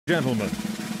Gentlemen,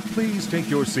 please take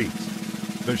your seats.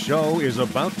 The show is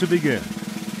about to begin.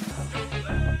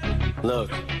 Look,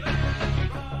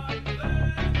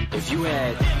 if you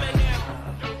had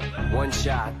one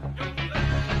shot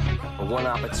or one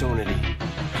opportunity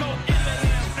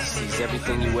to seize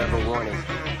everything you ever wanted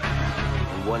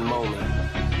in one moment,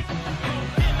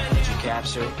 did you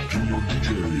capture? Junior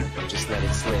DJ. Just let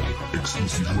it slip.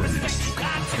 Exclusive rates.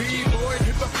 B-boy,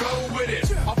 hit the flow with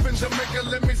it. Up in Jamaica,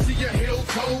 let me see your heel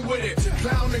toe with it.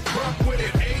 Clown and grunt with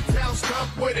it. A-town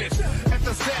stump with it. At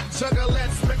the set,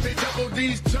 juggalettes, make they double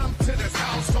D's jump to this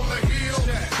house on the hill.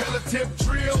 Relative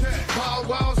drill. Pow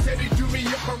wow said he do me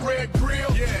up a red grill.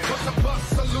 Bust a bus,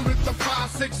 saluted the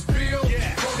 5-6 field.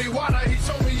 Cody Water, he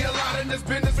showed me a lot in this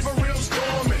business for real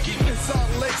storming. In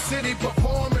Salt Lake City,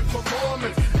 performing.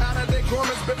 Out of their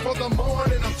garments before the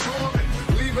morning, I'm charming.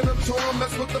 Leaving them torn,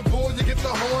 mess with the bull, you get the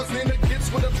horns. Nina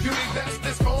gets with a beauty that's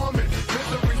disarming.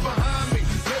 Misery's behind me,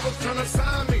 labels trying to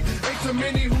sign me. Ain't too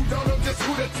many who don't know just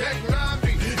who the tech 9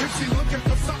 be. If she looking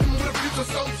for something with a future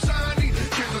so shiny,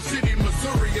 Kansas City,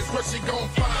 Missouri is where she gon'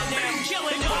 find me.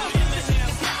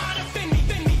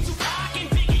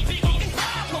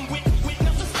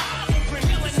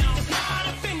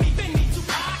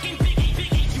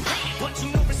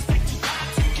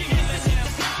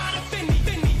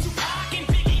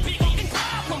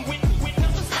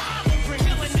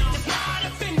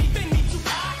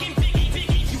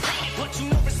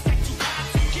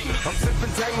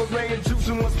 Ray and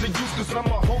juicing what's the use, cause I'm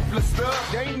a hopeless thug.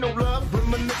 There ain't no love,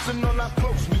 reminiscing on how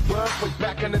close we were way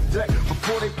back in the day,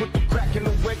 before they put the crack in the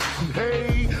way. And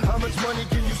hey, how much money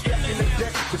can you stack in the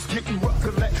deck? Let's get you up,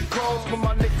 collect calls for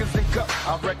my niggas and cup.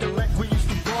 I recollect we used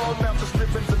to ball, now the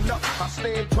stripping's enough. I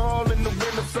stand tall in the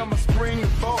winter, summer, spring,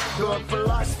 and fall. Good for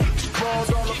life,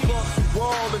 sprawled all across the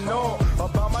wall and all.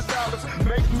 About my dollars,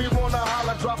 make me wanna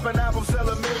holler, drop an album, sell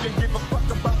a million, give a fuck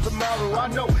about tomorrow. I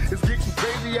know it's getting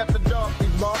crazy after dark.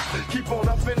 Keep on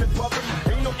up in the public,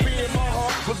 ain't no fear in my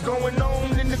heart. What's going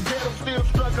on in the ghetto? Still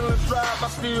struggling, strive. I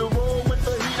still roll with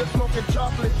the heater, smoking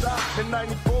chocolate top. In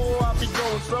 '94, I'll be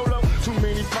going solo. Too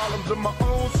many problems of my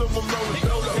own, so I'm rolling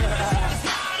solo.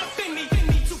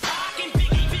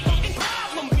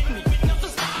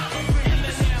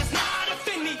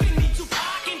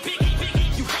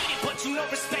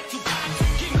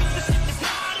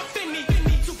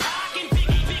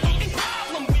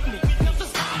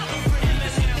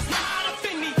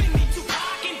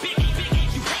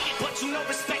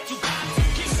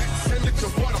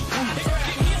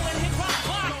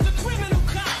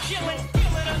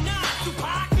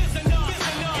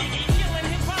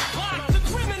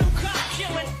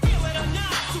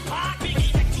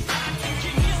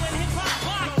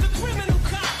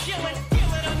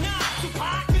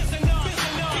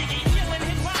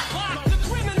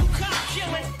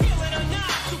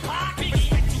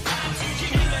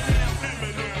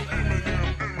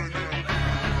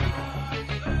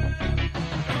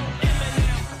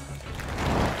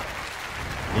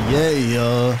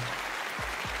 Yeah.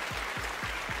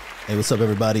 Hey, what's up,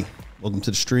 everybody? Welcome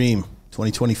to the stream.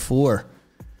 2024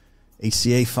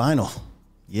 HCA final.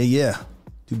 Yeah.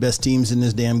 Two best teams in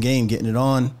this damn game getting it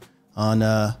on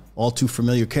all too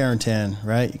familiar Carentan,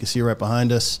 right? You can see it right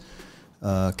behind us,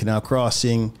 Canal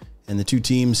Crossing, and the two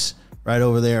teams right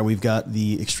over there. We've got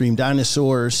the Xtreme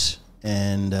Dinosaurs,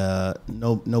 and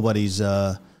nobody's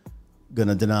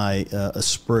gonna deny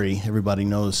Esprit. Everybody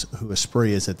knows who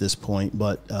Esprit is at this point,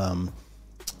 but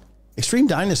Xtreme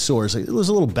Dinosaurs, it was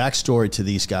a little backstory to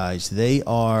these guys. They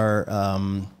are,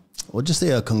 well, just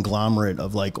say a conglomerate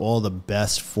of like all the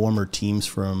best former teams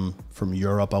from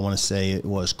Europe. I want to say it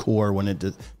was Core when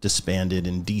it disbanded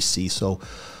in DC. So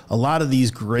a lot of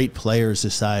these great players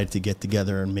decided to get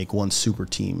together and make one super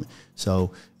team.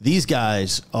 So these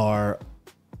guys are,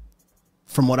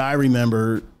 from what I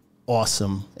remember,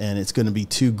 awesome, and it's going to be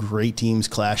two great teams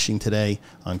clashing today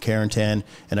on Carentan.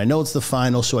 And I know it's the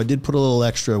final, so I did put a little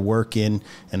extra work in,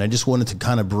 and I just wanted to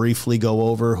kind of briefly go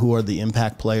over who are the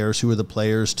impact players, who are the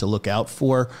players to look out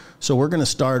for. So we're going to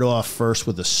start off first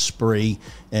with Esprit,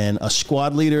 and a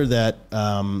squad leader that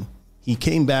he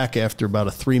came back after about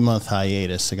a 3-month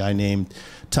hiatus, a guy named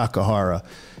Takahara.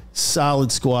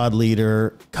 Solid squad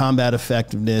leader, combat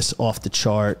effectiveness off the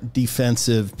chart,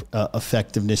 defensive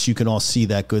effectiveness. You can all see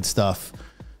that good stuff.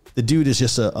 The dude is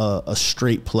just a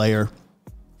straight player.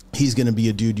 He's going to be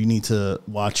a dude you need to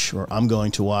watch, or I'm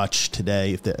going to watch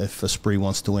today if Esprit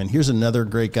wants to win. Here's another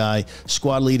great guy,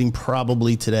 squad leading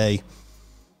probably today.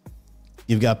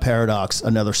 You've got Paradox,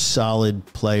 another solid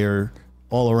player,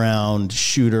 all around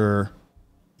shooter,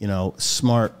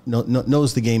 smart,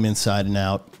 knows the game inside and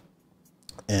out.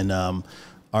 And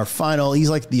our final, he's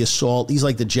like the assault. He's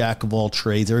like the jack of all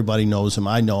trades. Everybody knows him.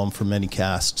 I know him from many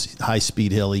casts. High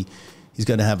speed hilly. He's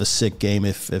going to have a sick game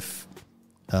if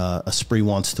Esprit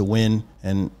wants to win,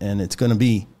 and it's going to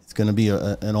be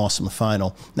an awesome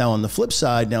final. Now on the flip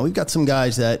side, now we've got some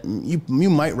guys that you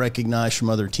might recognize from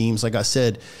other teams. Like I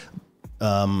said,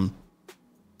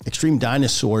 Xtreme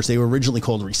Dinosaurs. They were originally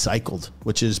called Recycled,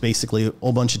 which is basically a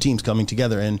whole bunch of teams coming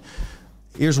together. And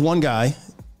here's one guy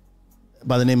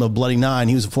by the name of Bloody Nine.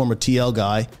 He was a former TL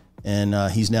guy, and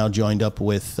he's now joined up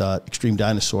with Xtreme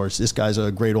Dinosaurs. This guy's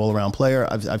a great all-around player.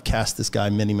 I've cast this guy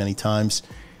many, many times.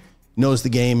 Knows the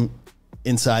game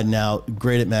inside and out.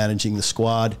 Great at managing the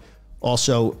squad.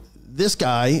 Also, this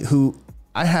guy who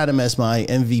I had him as my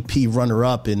MVP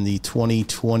runner-up in the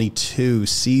 2022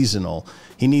 seasonal.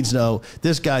 He needs to know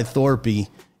this guy Thorpe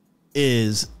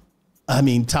is, I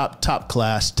mean, top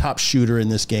class, top shooter in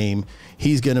this game.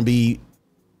 He's going to be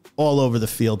all over the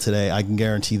field today. I can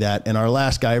guarantee that. And our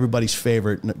last guy, everybody's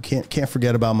favorite, can't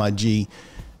forget about my G,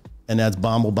 and that's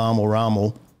Bommel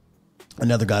Rommel,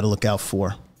 another guy to look out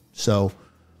for. So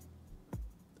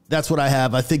that's what I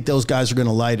have. I think those guys are going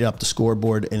to light up the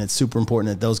scoreboard, and it's super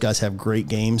important that those guys have great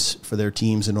games for their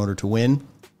teams in order to win.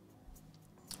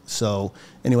 So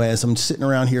anyway, as I'm sitting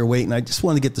around here waiting, I just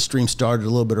wanted to get the stream started a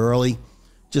little bit early.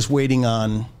 Just waiting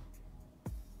on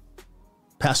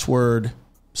password,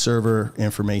 server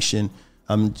information.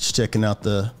 I'm just checking out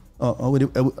the,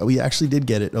 we actually did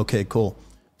get it. Okay, cool.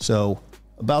 So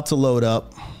about to load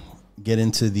up, get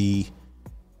into the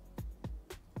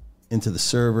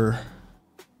server.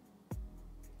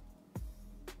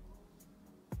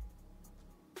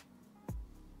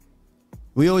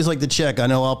 We always like to check. I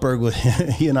know Altberg,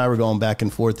 he and I were going back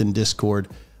and forth in Discord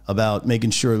about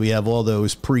making sure we have all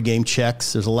those pregame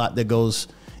checks. There's a lot that goes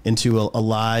into a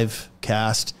live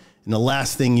cast. And the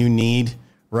last thing you need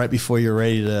right before you're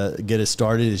ready to get it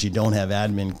started is you don't have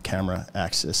admin camera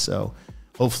access. So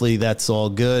hopefully that's all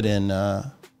good. And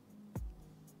all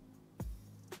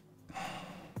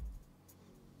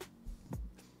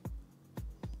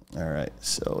right,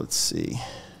 so let's see.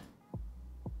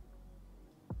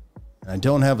 I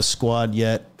don't have a squad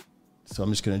yet, so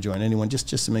I'm just going to join anyone just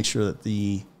to make sure that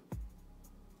the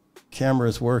camera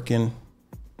is working.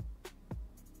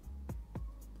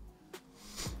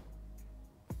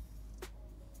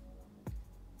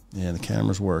 Yeah, the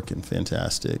camera's working.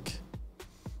 Fantastic.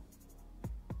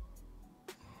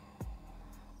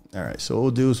 All right, so what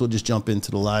we'll do is we'll just jump into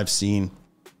the live scene.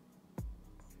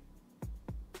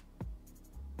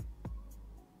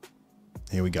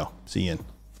 Here we go. See you in.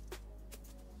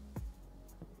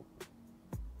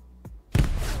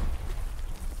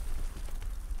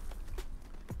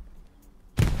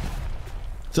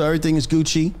 So everything is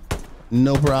Gucci,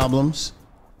 no problems.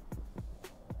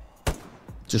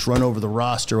 Just run over the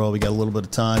roster while we got a little bit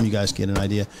of time. You guys get an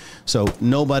idea. So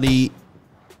nobody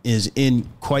is in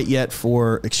quite yet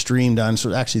for Xtreme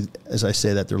Dinosaurs. Actually, as I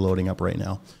say that, they're loading up right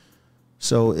now.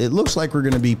 So it looks like we're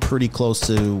going to be pretty close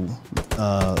to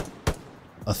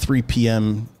a 3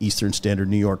 p.m. Eastern Standard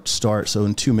New York start. So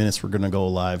in 2 minutes, we're going to go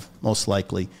live, most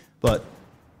likely. But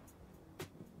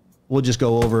we'll just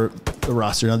go over the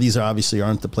roster. Now, these obviously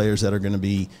aren't the players that are going to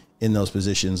be in those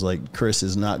positions. Like Chris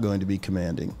is not going to be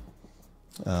commanding.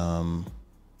 But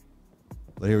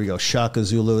here we go. Shaka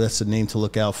Zulu, that's the name to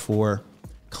look out for.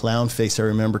 Clownface, I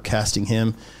remember casting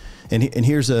him. And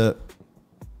here's a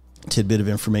tidbit of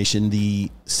information. The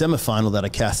semifinal that I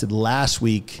casted last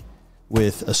week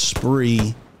with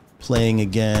Esprit playing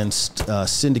against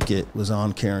Syndicate was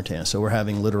on Carentan. So we're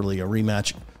having literally a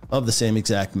rematch of the same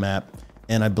exact map.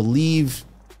 And I believe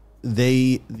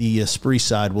the Esprit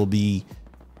side will be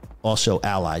also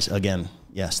allies. Again,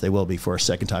 yes, they will be for a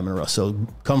second time in a row. So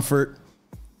Comfort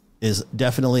is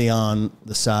definitely on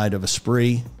the side of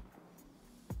Esprit.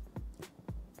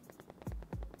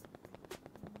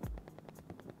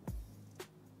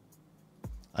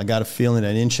 I got a feeling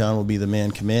that Inchon will be the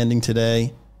man commanding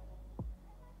today.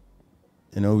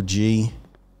 An OG.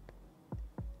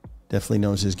 Definitely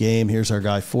knows his game. Here's our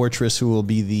guy Fortress, who will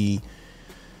be the...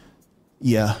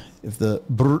 Yeah, if the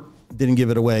brr didn't give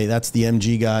it away, that's the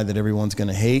MG guy that everyone's going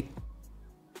to hate.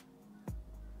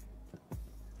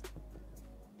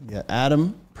 Yeah,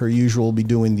 Adam, per usual, will be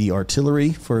doing the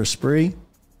artillery for Esprit.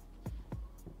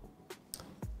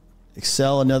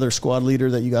 Excel, another squad leader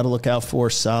that you got to look out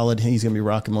for. Solid. He's going to be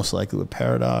rocking most likely with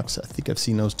Paradox. I think I've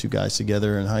seen those two guys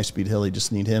together in High Speed Hill. You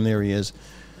just need him. There he is.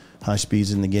 High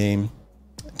Speed's in the game.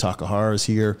 Takahara's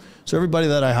here. So everybody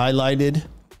that I highlighted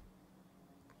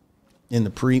in the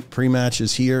pre-match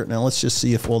is here. Now let's just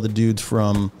see if all the dudes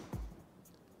from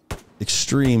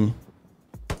Xtreme.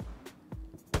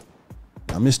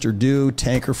 Mr. Do,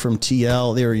 tanker from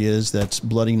TL. There he is. That's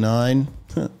Bloody 9.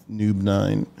 Noob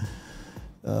 9.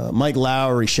 Mike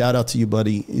Lowry, shout out to you,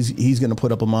 buddy. He's going to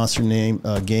put up a monster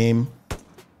game.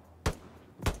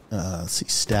 Let's see,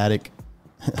 Static.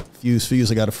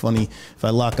 Fuse. I got a funny, if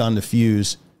I lock on to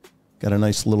Fuse, got a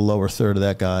nice little lower third of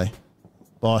that guy.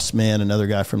 Boss Man, another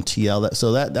guy from TL.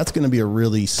 So that's going to be a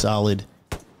really solid.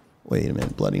 Wait a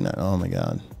minute, Bloody 9. Oh my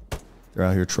God. They're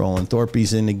out here trolling.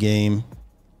 Thorpe's in the game.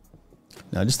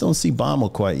 Now, I just don't see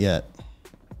Bommel quite yet.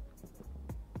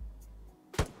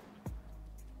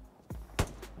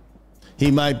 He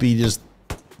might be just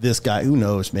this guy. Who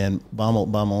knows, man?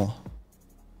 Bommel.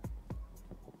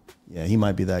 Yeah, he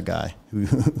might be that guy who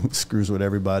screws with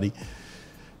everybody.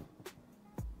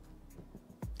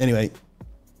 Anyway,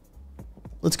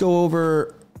 let's go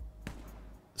over,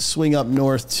 swing up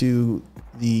north to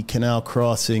the Canal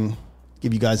Crossing,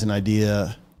 give you guys an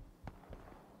idea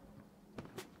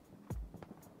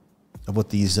of what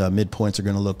these midpoints are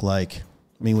going to look like.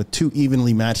 I mean, with two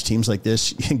evenly matched teams like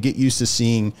this, you can get used to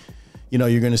seeing, you know,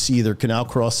 you're going to see either Canal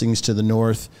Crossings to the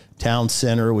north, Towne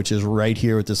Centre, which is right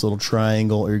here with this little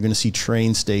triangle, or you're going to see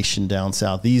Train Station down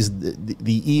south. The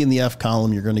E and the F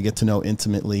column you're going to get to know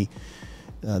intimately.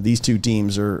 These two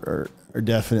teams are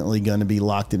definitely going to be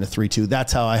locked into 3-2.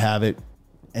 That's how I have it,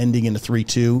 ending in a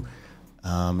 3-2.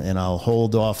 And I'll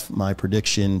hold off my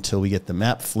prediction until we get the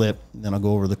map flip. Then I'll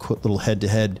go over the quick little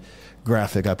head-to-head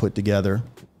graphic I put together.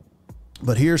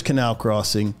 But here's Canal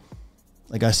Crossing.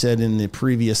 Like I said in the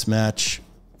previous match,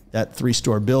 that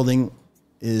 3-store building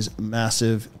is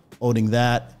massive. Owning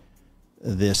that,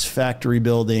 this factory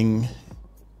building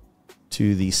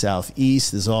to the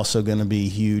southeast is also going to be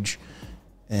huge.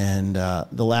 And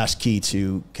the last key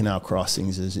to Canal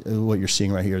Crossings is what you're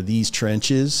seeing right here. These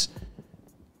trenches,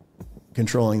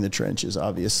 controlling the trenches,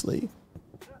 obviously.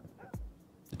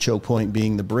 The choke point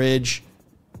being the bridge.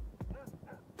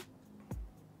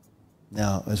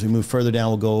 Now, as we move further down,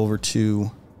 we'll go over to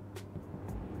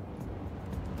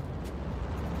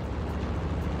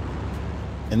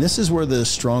and this is where the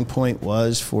strong point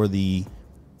was for the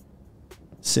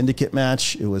syndicate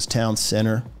match. It was Towne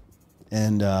Centre.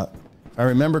 And if I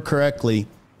remember correctly,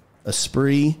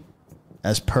 Esprit,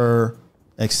 as per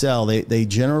Excel, they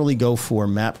generally go for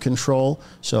map control.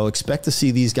 So expect to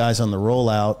see these guys on the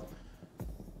rollout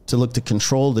to look to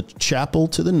control the chapel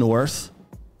to the north.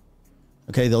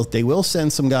 Okay, they will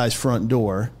send some guys front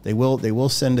door. They will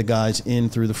send the guys in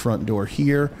through the front door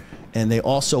here, and they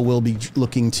also will be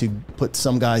looking to put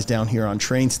some guys down here on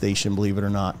Train Station, believe it or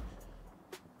not.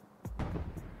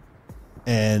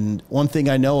 And one thing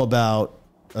I know about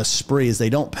Esprit is they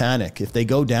don't panic. If they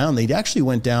go down, they actually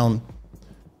went down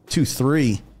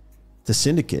 2-3 to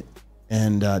Syndicate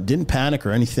and didn't panic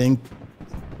or anything.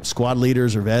 Squad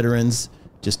leaders or veterans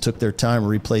just took their time and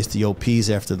replaced the OPs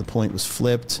after the point was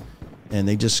flipped. And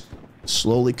they just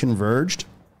slowly converged.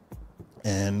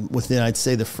 And within, I'd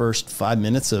say, the first 5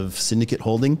 minutes of Syndicate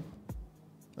holding,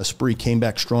 Esprit came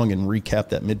back strong and recapped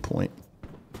that midpoint.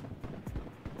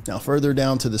 Now, further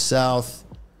down to the south,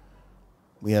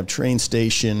 we have Train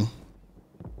Station.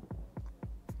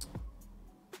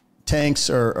 Tanks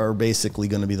are basically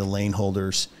going to be the lane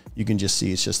holders. You can just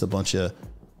see it's just a bunch of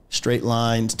straight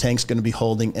lines. Tank's going to be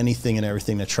holding anything and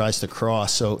everything that tries to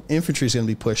cross. So infantry is going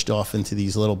to be pushed off into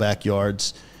these little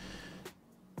backyards.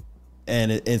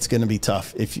 And it's going to be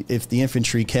tough. If the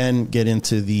infantry can get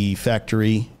into the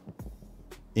factory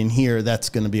in here, that's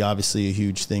going to be obviously a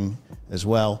huge thing as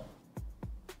well.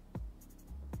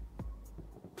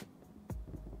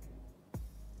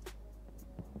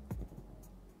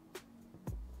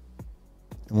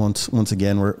 And once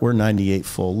again, we're 98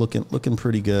 full, looking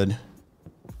pretty good.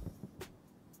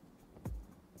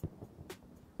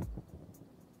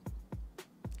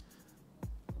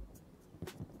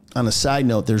 On a side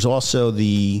note, there's also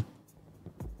well,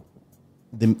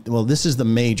 this is the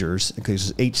majors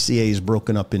because HCA is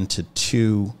broken up into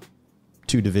two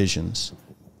divisions.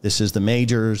 This is the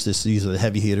majors. These are the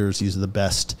heavy hitters. These are the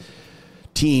best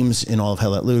teams in all of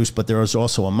Hell Let Loose. But there is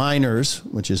also a minors,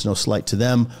 which is no slight to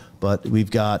them. But we've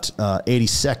got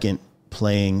 82nd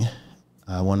playing.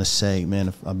 I want to say,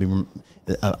 man,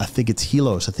 I think it's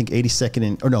Helos. I think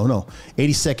 82nd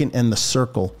 82nd and the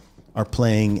Circle are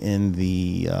playing in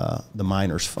the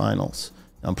minors finals.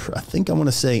 I think I want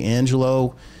to say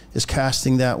Angelo is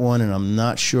casting that one, and I'm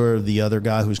not sure of the other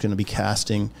guy who's going to be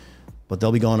casting, but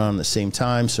they'll be going on at the same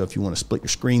time. So if you want to split your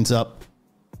screens up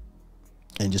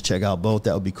and just check out both,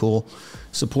 that would be cool.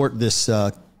 Support this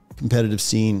competitive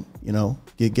scene. You know,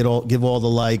 give all the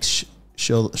likes,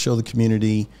 show the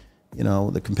community, you know,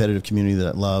 the competitive community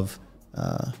that I love.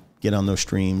 Get on those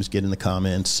streams, get in the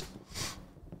comments.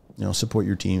 you know, support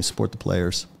your team, support the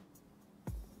players.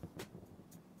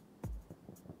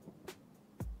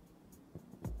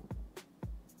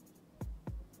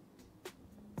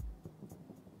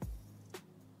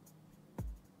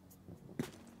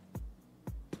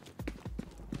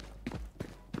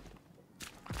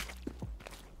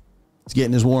 He's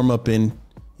getting his warm up in,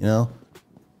 you know.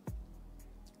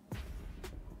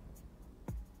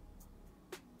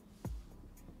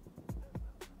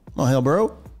 Oh, hell,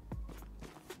 bro.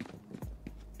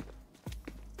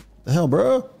 The hell,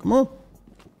 bro? Come on.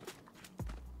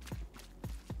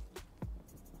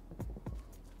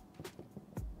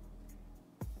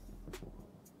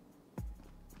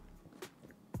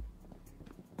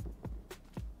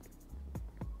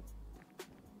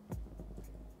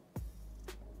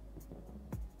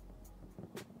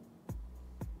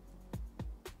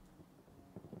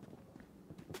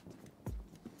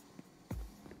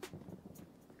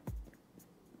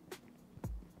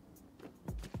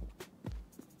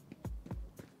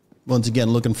 Once again,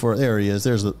 looking for areas.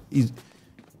 There's a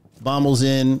Bommel's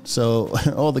in, so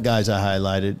all the guys I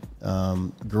highlighted.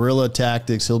 Guerrilla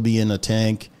Tactics, he'll be in a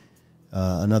tank.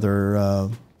 Actually,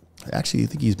 I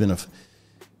think he's been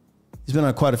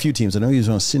on quite a few teams. I know he was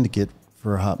on Syndicate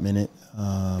for a hot minute.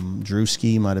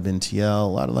 Drewski might have been TL.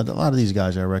 A lot of these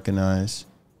guys I recognize.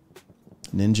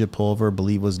 Ninja Pulver, I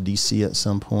believe, was DC at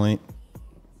some point.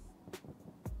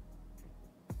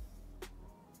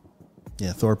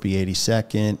 Yeah, Thorpe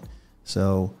 82nd.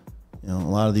 So, you know, a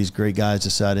lot of these great guys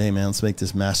decided, hey, man, let's make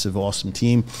this massive, awesome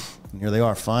team. And here they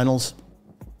are, finals.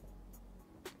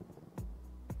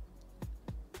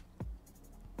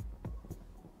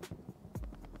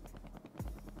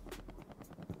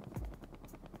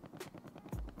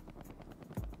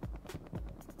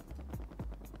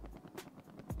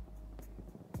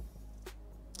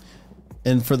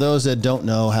 And for those that don't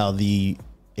know how the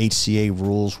HCA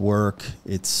rules work,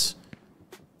 it's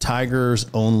Tigers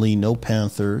only, no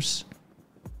Panthers.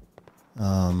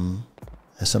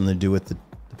 Has something to do with the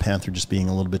Panther just being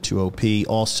a little bit too OP.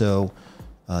 Also,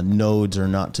 nodes are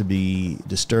not to be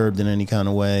disturbed in any kind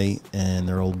of way, and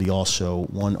there will be also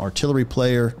one artillery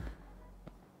player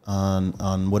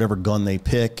on whatever gun they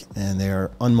pick, and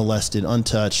they're unmolested,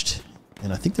 untouched.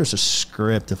 And I think there's a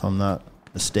script, if I'm not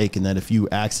mistaken, that if you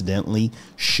accidentally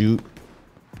shoot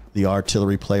the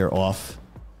artillery player off,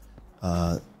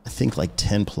 I think like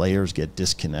 10 players get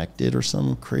disconnected or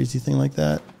some crazy thing like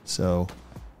that. So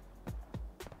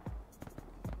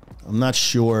I'm not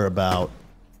sure about,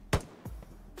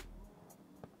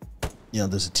 you know,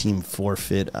 there's a team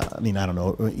forfeit. I mean, I don't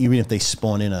know. Even if they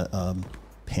spawn in a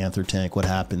Panther tank, what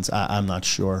happens? I'm not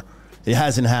sure. It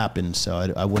hasn't happened,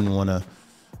 so I wouldn't want to.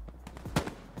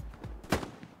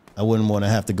 I wouldn't want to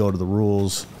have to go to the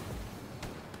rules.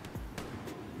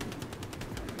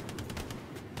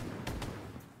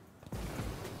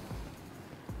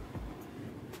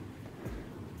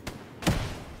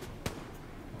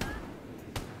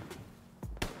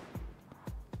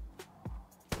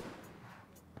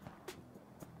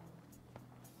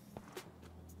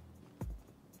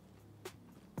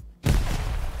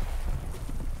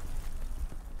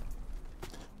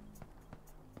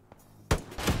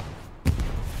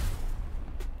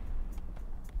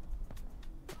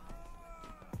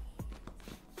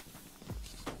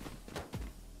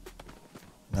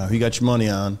 Now, who you got your money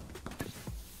on?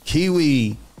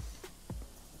 Kiwi.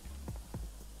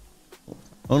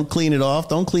 Don't clean it off.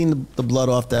 Don't clean the blood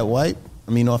off that wipe.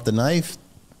 I mean, off the knife.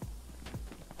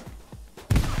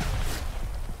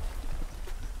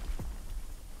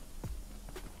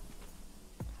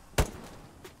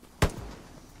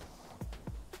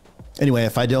 Anyway,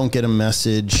 if I don't get a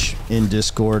message in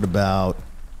Discord about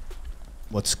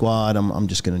what squad, I'm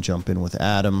just going to jump in with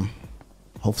Adam.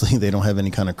 Hopefully they don't have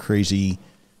any kind of crazy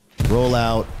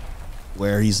rollout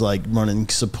where he's like running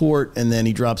support and then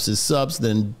he drops his subs,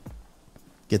 then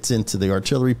gets into the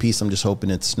artillery piece. I'm just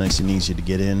hoping it's nice and easy to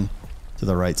get in to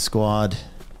the right squad.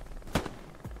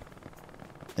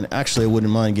 And actually, I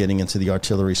wouldn't mind getting into the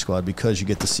artillery squad because you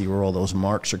get to see where all those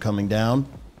marks are coming down.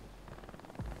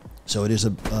 So it is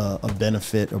a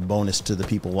benefit or bonus to the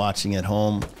people watching at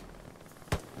home.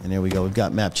 And there we go. We've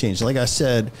got map change. Like I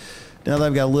said, now that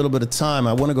I've got a little bit of time,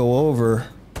 I want to go over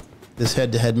this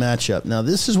head-to-head matchup. Now,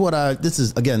 this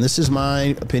is my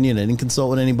opinion. I didn't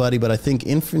consult with anybody, but I think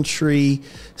infantry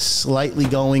slightly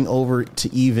going over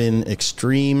to even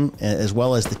extreme, as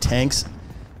well as the tanks.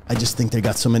 I just think they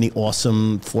got so many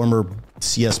awesome former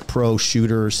CS Pro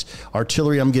shooters.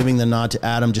 Artillery, I'm giving the nod to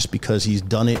Adam just because he's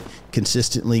done it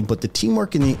consistently. But the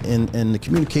teamwork and the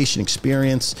communication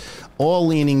experience, all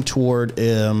leaning toward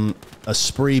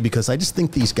Esprit, because I just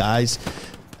think these guys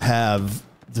have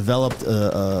developed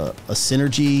a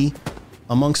synergy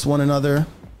amongst one another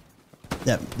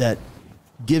that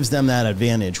gives them that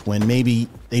advantage when maybe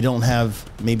they don't have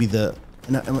maybe the,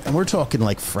 and we're talking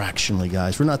like fractionally,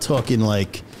 guys. We're not talking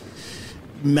like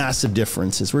massive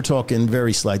differences. We're talking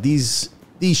very slight. These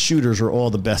shooters are all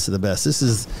the best of the best. This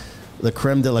is the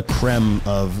creme de la creme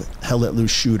of hell let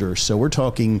loose shooters. So we're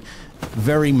talking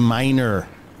very minor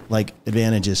like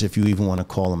advantages, if you even want to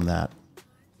call them that.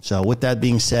 So with that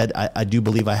being said, I do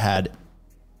believe I had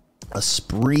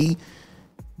Esprit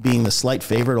being the slight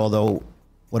favorite, although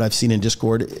what I've seen in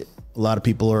Discord, a lot of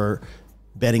people are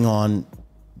betting on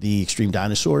the Xtreme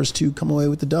Dinosaurs to come away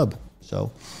with the dub.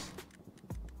 So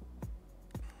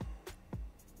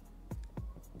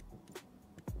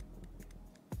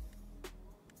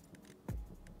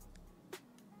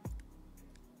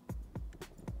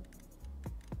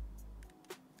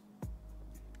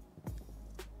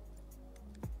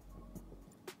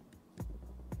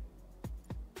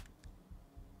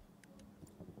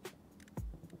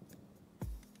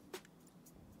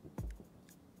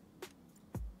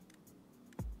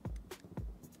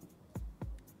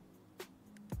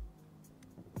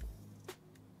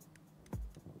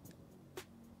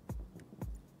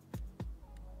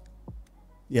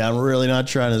yeah, I'm really not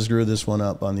trying to screw this one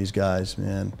up on these guys,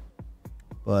 man.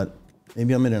 But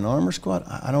maybe I'm in an armor squad.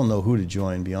 I don't know who to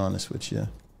join, to be honest with you.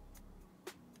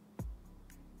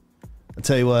 I'll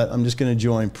tell you what, I'm just going to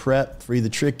join Prep, free the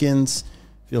Trickens.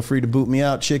 Feel free to boot me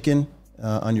out, chicken,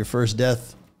 on your first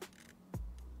death.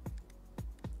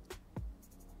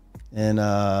 And,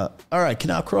 all right,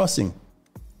 Canal Crossing.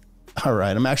 All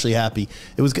right, I'm actually happy.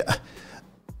 It was,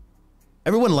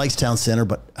 everyone likes Towne Centre,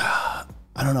 but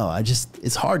I don't know.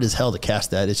 It's hard as hell to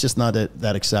cast that. It's just not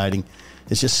that exciting.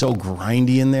 It's just so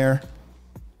grindy in there.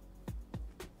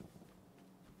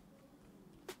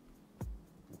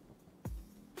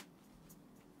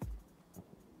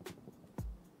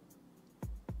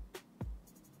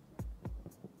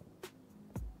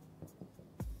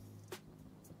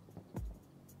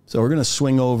 So we're going to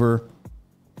swing over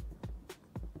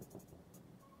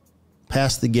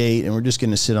past the gate, and we're just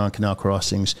going to sit on Canal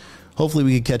Crossings. Hopefully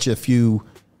we can catch a few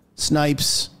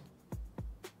snipes.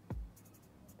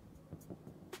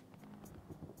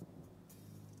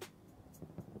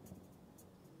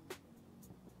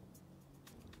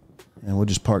 And we'll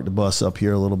just park the bus up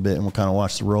here a little bit, and we'll kind of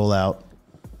watch the rollout.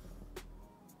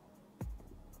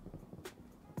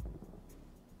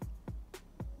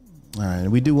 All right,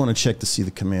 and we do want to check to see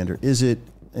the commander. Is it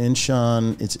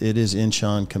Incheon? It is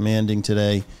Incheon commanding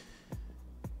today.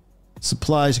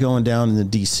 Supplies going down in the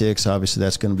D6. Obviously,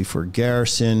 that's going to be for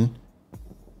garrison.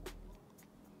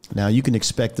 Now, you can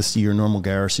expect to see your normal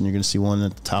garrison. You're going to see one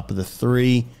at the top of the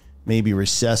 3, maybe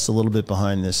recess a little bit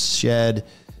behind this shed.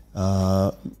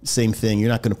 Same thing. You're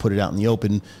not going to put it out in the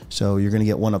open, so you're going to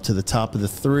get one up to the top of the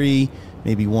 3,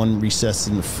 maybe one recessed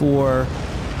in the 4,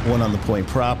 one on the point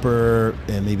proper,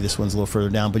 and maybe this one's a little further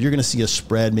down. But you're going to see a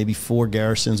spread, maybe 4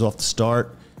 garrisons off the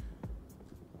start.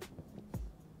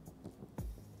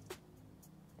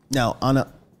 Now, on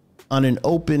an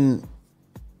open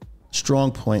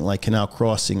strong point like Canal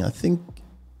Crossing, I think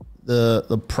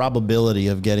the probability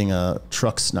of getting a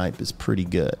truck snipe is pretty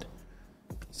good.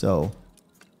 So,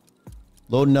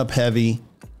 loading up heavy,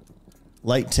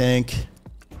 light tank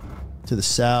to the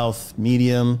south,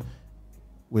 medium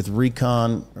with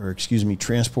recon, or excuse me,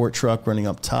 transport truck running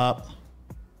up top.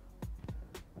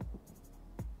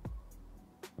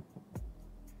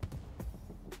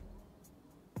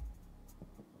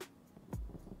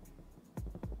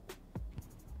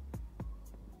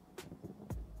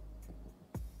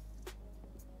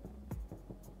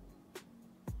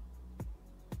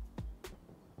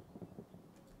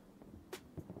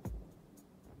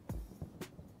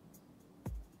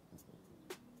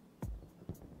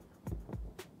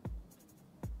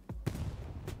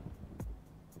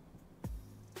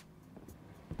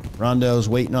 Rondo's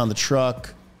waiting on the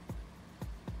truck.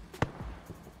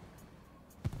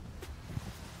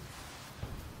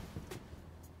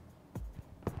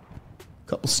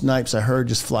 Couple snipes I heard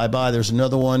just fly by. There's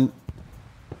another one.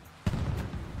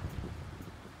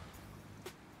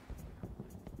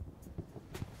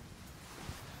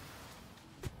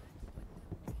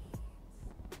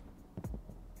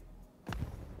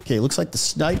 Okay, looks like the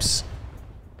snipes.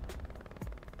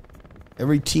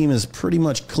 Every team is pretty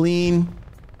much clean.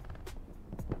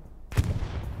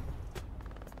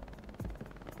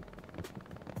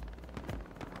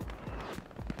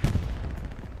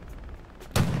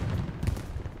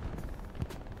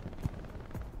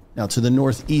 Now to the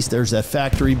northeast, there's that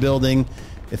factory building.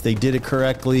 If they did it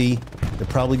correctly, they're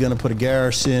probably going to put a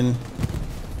garrison.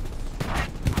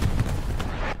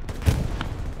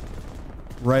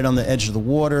 right on the edge of the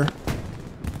water.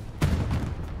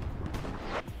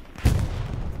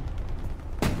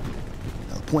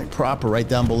 Now, the point proper right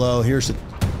down below. Here's the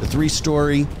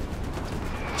 3-story.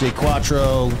 J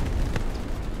Quattro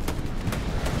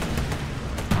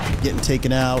getting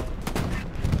taken out.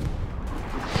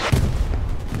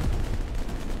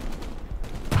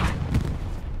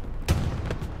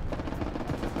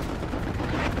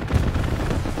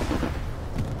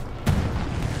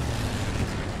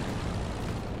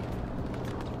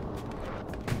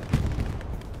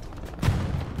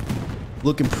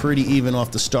 Looking pretty even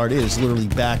off the start. It is literally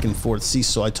back and forth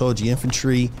seesaw. I told you,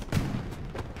 infantry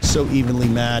so evenly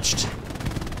matched.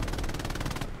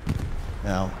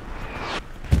 Now,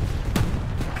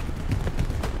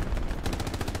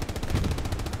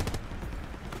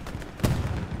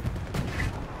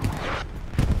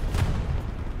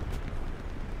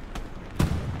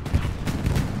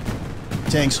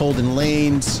 tanks holding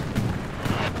lanes.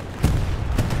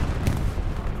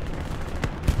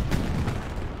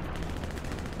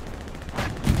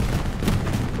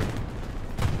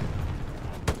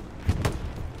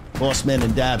 Bossman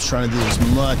and Dabs trying to do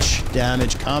as much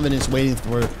damage. Confidence waiting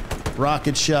for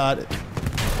rocket shot.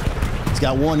 He's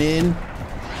got one in.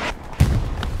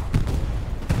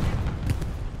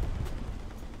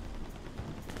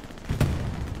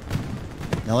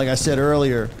 Now, like I said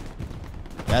earlier,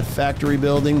 that factory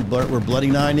building where Bloody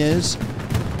Nine is,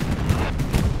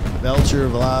 Belcher,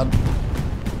 Vlad,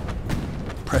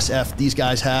 press F. These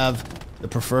guys have the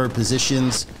preferred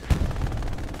positions.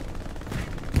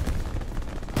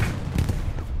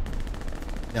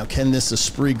 Now, can this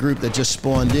Esprit group that just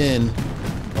spawned in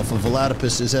off of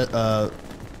Volatipus is at OP?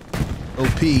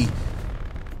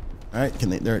 All right,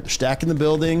 they're stacking the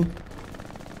building.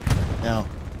 Now,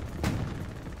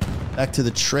 back to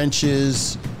the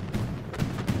trenches.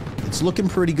 It's looking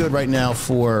pretty good right now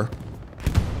for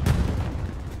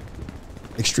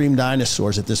Xtreme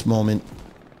Dinosaurs at this moment.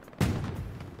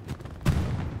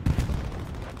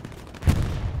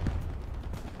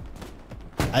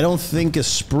 I don't think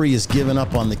Esprit has given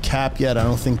up on the cap yet. I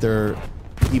don't think they're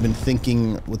even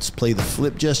thinking, let's play the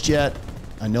flip just yet.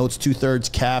 I know it's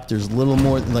 2/3 cap. There's a little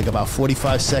more, like about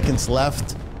 45 seconds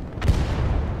left.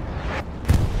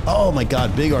 Oh my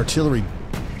God, big artillery.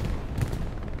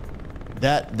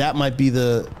 That might be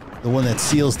the one that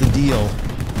seals the deal.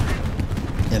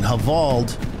 And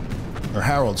Harold,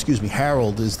 excuse me,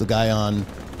 Harold is the guy on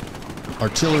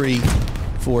artillery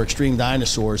for Xtreme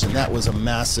Dinosaurs, and that was a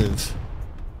massive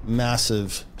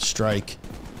strike.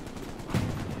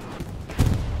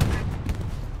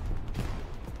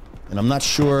 And I'm not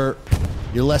sure,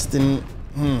 you're less than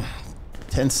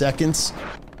 10 seconds.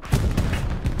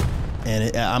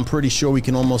 And I'm pretty sure we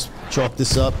can almost chalk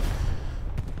this up.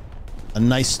 A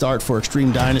nice start for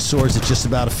Xtreme Dinosaurs. It's just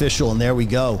about official, and there we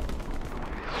go.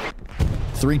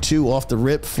 3-2 off the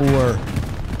rip for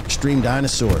Xtreme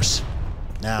Dinosaurs.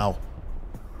 Now,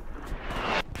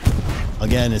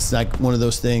 again, it's like one of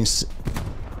those things.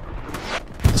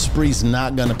 Esprit's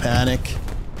not gonna panic.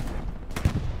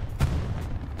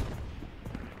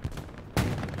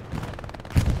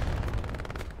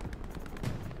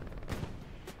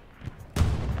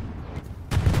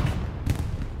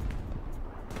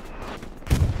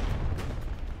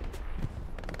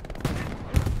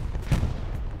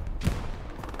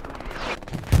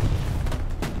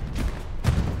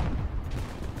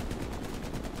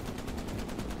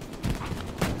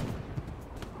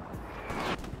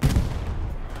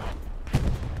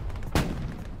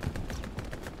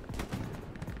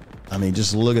 I mean,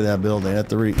 just look at that building.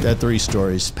 That three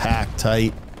stories packed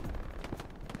tight.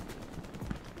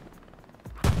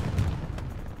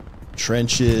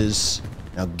 Trenches.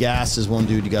 Now, Gas is one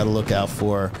dude you got to look out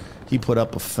for. He put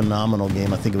up a phenomenal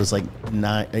game. I think it was like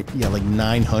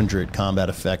 900 combat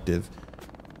effective.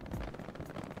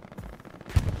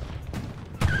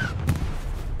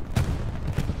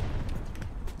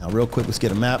 Now, real quick, let's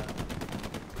get a map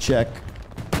check.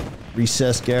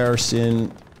 Recess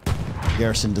garrison.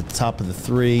 Garrison to the top of the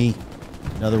 3.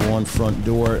 Another one front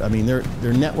door. I mean, their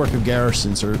network of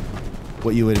garrisons are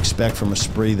what you would expect from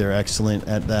Esprit. They're excellent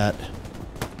at that.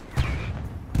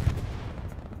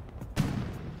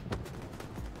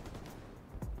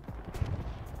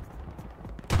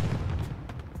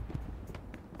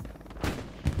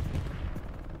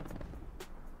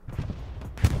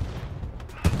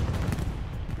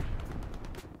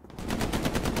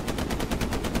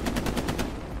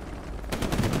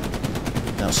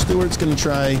 Stewart's going to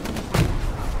try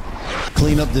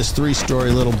clean up this 3-story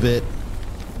a little bit,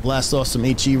 blast off some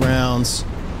HE rounds,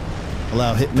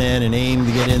 allow Hitman and AIM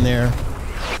to get in there.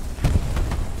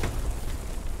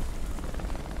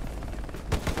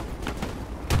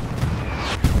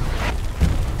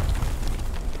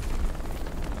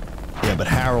 but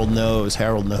Harold knows.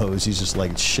 Harold knows. He's just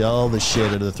like, shell the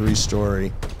shit out of the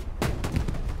 3-story.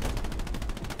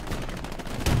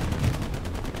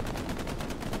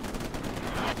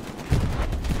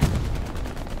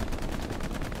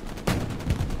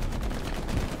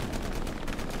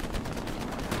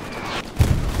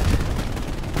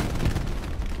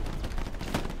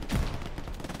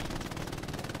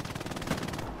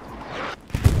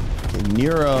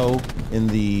 Nero in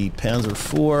the Panzer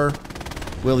IV,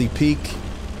 Willie Peak.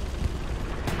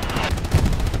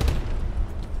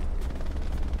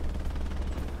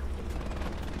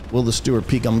 Will the Stewart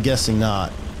peak? I'm guessing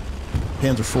not.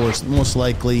 Panzer IV is most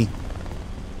likely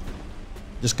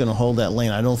just going to hold that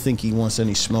lane. I don't think he wants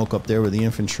any smoke up there where the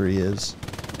infantry is.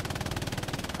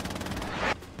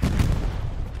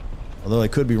 Although I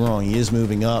could be wrong. He is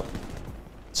moving up.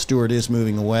 Stewart is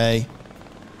moving away.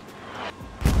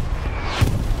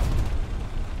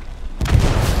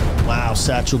 Wow,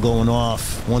 satchel going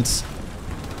off. Once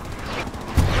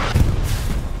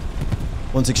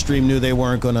Xtreme knew they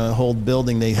weren't going to hold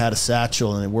building, they had a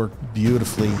satchel, and it worked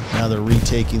beautifully. Now they're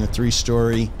retaking the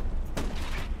 3-story.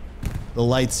 The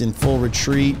light's in full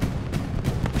retreat.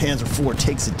 Panzer IV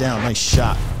takes it down. Nice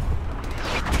shot.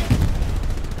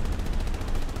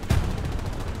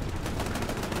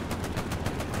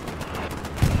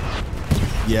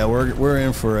 Yeah, we're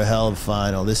in for a hell of a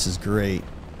final. This is great.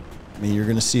 I mean, you're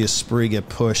going to see Esprit get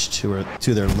pushed to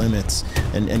their limits.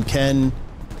 And can,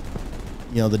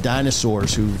 you know, the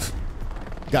Dinosaurs, who've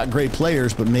got great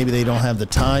players, but maybe they don't have the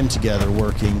time together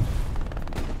working,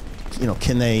 you know,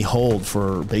 can they hold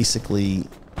for basically, you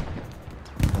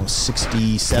know,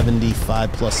 60,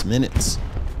 75 plus minutes?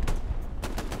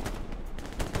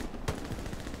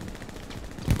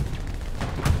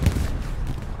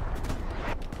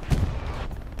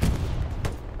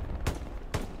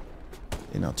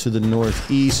 Now to the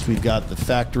northeast, we've got the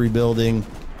factory building.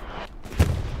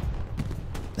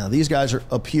 Now these guys are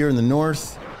up here in the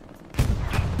north.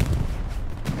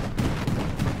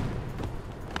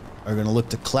 Are going to look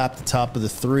to clap the top of the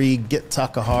 3, get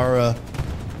Takahara,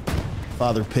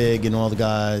 Father Pig, and all the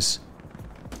guys.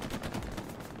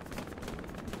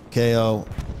 KO,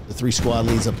 the 3 squad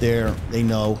leads up there. They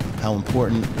know how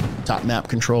important top map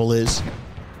control is.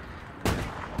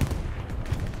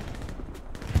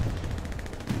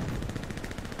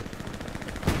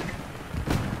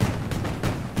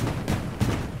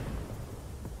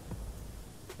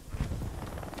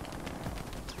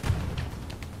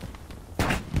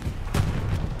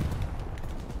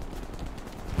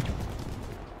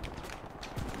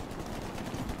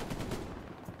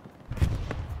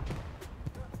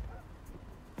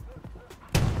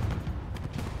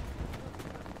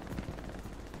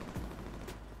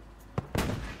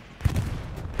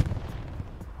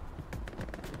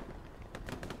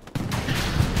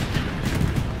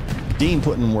 Dean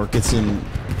putting in work. It's in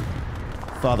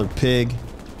Father Pig.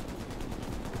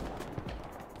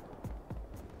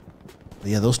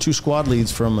 Yeah, those 2 squad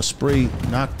leads from Esprit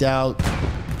knocked out,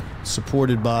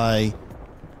 supported by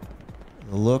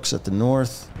the looks at the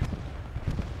north.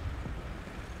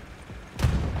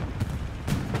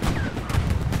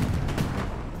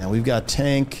 Now we've got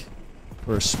tank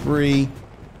for Esprit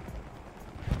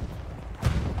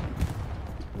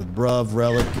with Bruv,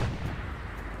 Relic,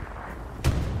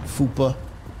 Fupa,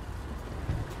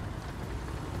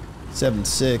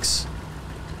 7-6.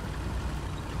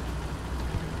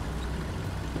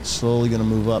 Slowly going to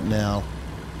move up now.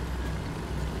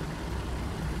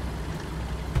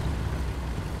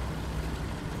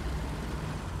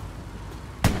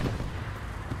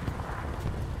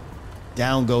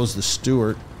 Down goes the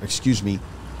Stewart. Excuse me,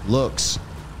 looks.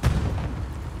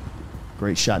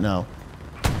 Great shot now.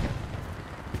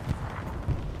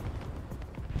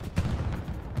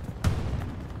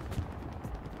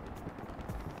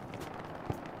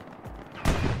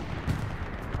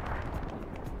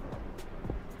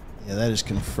 Yeah, that is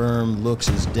confirmed. Looks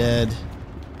is dead.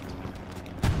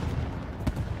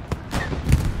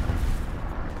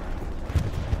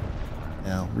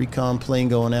 Now, recon plane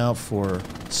going out for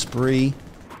Spree.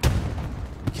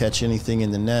 Catch anything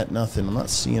in the net? Nothing. I'm not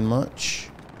seeing much.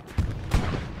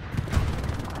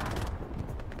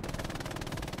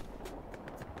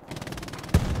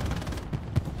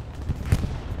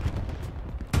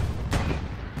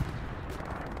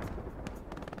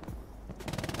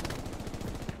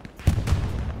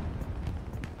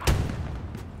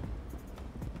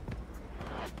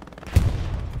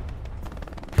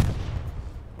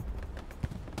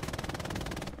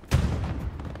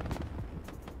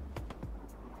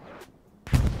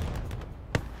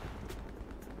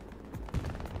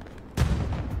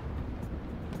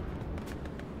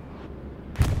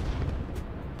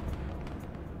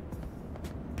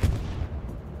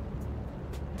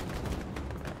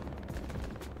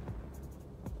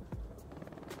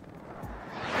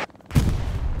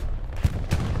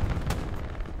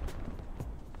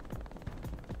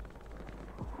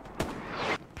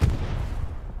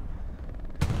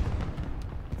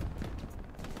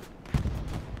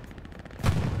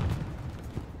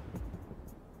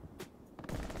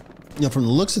 you know, from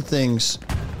the looks of things,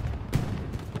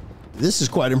 this is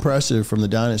quite impressive from the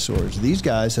dinosaurs. These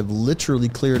guys have literally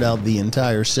cleared out the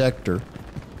entire sector.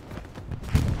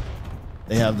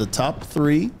 They have the top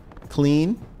 3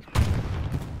 clean.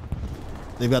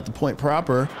 They've got the point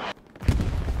proper.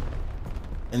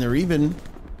 And they're even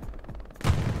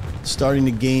starting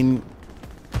to gain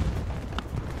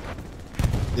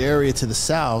the area to the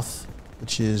south,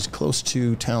 which is close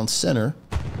to Towne Centre.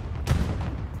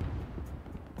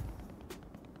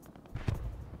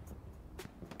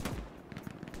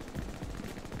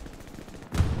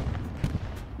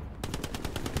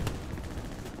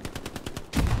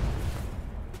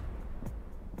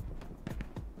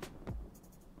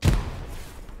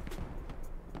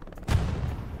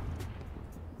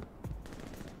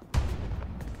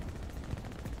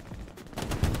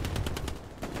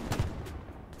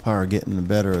 Power getting the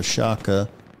better of Shaka.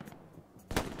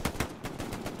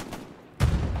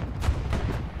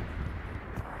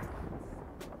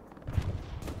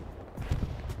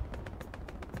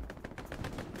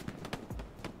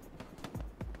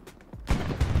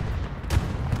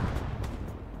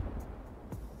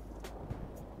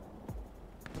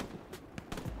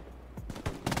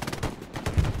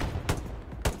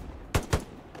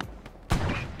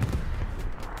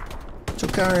 So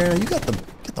Carentan, you got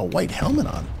the white helmet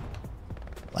on.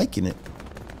 Liking it.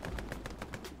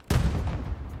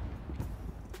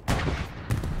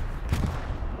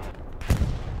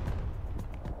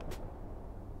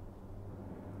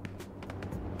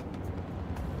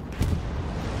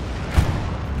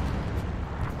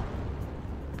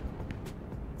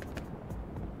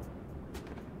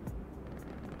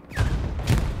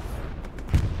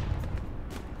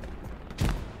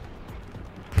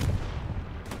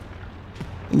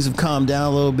 Things have calmed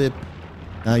down a little bit.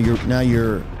 Now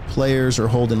your players are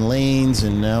holding lanes,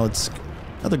 and now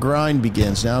the grind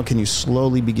begins. Now can you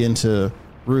slowly begin to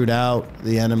root out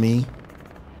the enemy?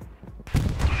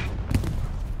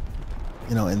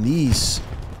 You know, and these,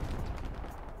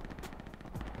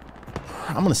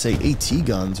 I'm gonna say AT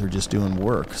guns are just doing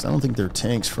work, because I don't think they're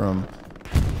tanks from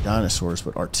dinosaurs,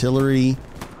 but artillery.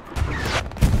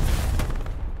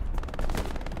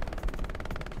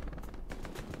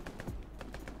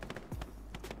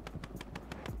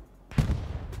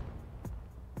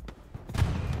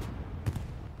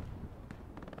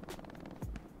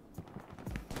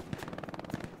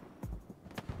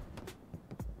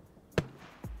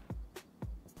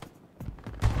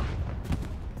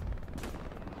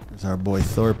 There's our boy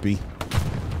Thorpe.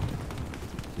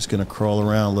 Just gonna crawl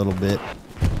around a little bit.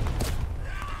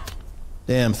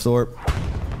 Damn, Thorpe.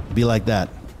 Be like that.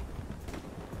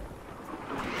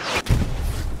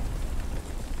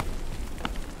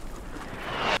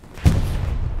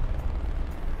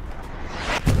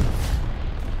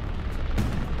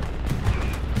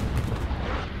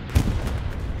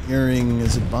 Hearing,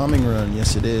 is it bombing run?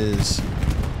 Yes, it is.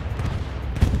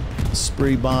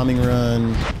 Spree bombing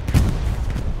run.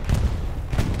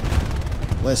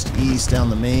 West-east down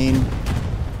the main.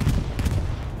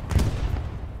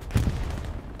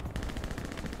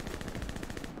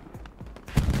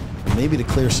 Maybe to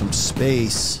clear some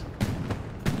space.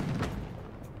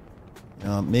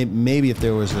 Maybe if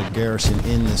there was a garrison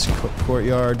in this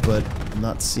courtyard, but I'm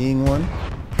not seeing one.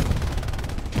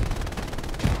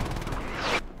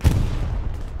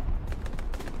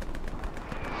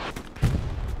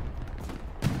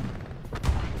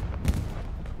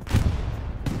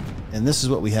 And this is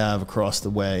what we have across the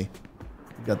way.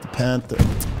 We've got the Panther,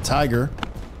 Tiger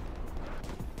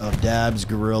of Dabs,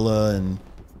 Gorilla, and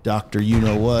Dr.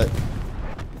 You-Know-What.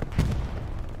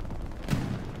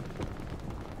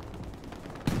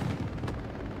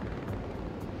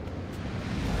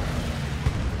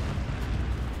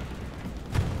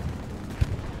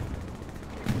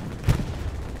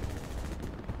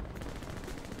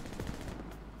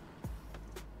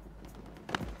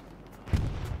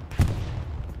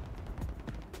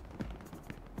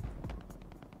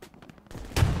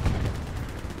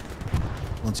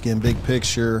 Once again, big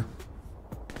picture.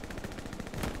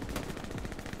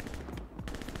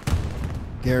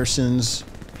 Garrisons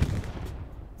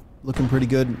looking pretty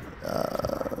good.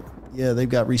 Yeah, they've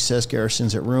got recessed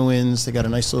garrisons at ruins. They got a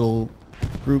nice little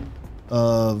group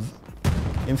of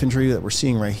infantry that we're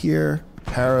seeing right here.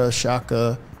 Para,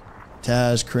 Shaka,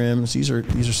 Taz, Crims. These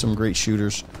are some great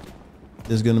shooters.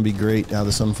 This is going to be great how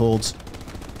this unfolds.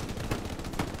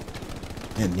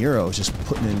 And Nero is just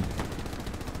putting in.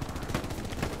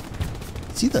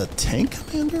 Is he the tank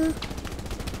commander?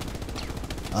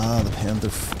 Ah, the Panther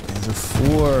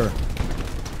 4.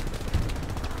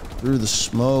 Through the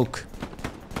smoke.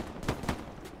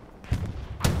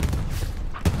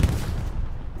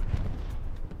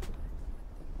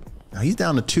 Now he's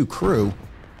down to 2 crew.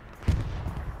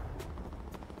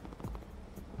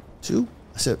 2?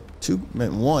 I said 2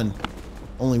 meant 1.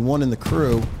 Only 1 in the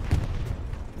crew.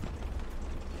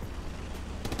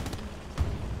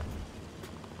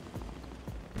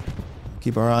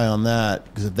 Keep our eye on that,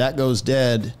 because if that goes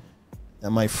dead,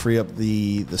 that might free up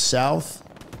the south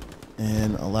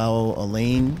and allow a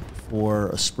lane for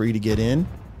a spree to get in.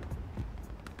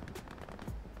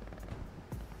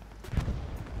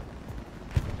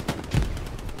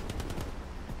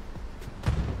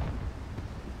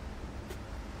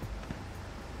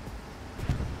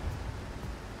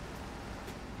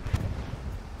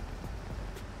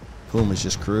 Boom is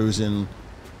just cruising,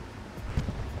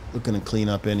 looking to clean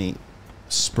up any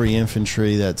spree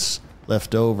infantry that's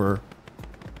left over.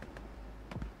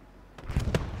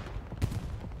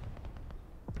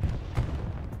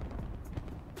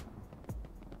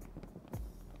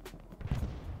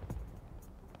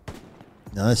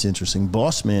 Now that's interesting.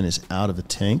 Boss Man is out of a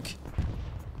tank.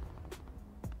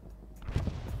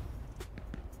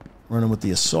 Running with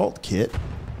the assault kit.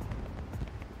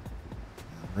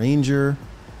 Ranger.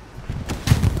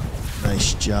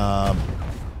 Nice job.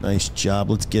 Nice job.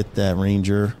 Let's get that,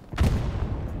 Ranger.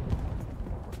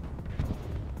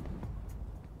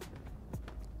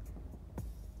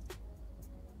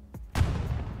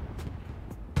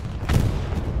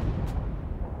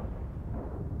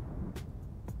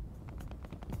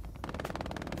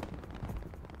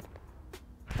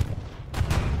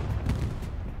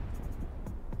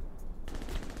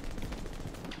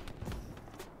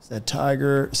 That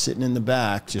Tiger sitting in the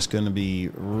back just going to be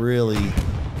really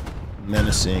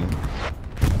menacing.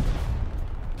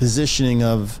 Positioning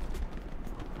of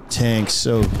tanks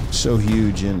so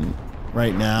huge, and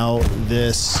right now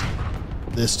this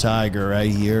Tiger right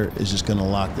here is just going to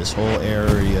lock this whole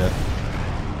area.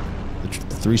 The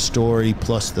 3-story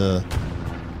plus the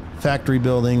factory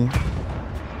building.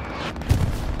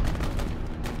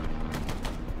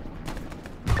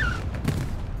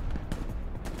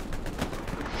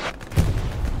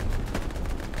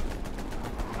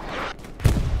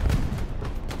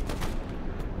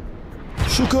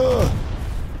 Shuka!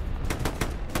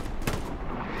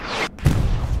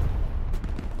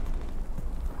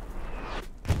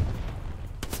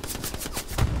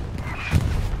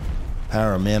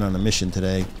 Para man on a mission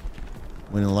today,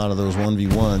 winning a lot of those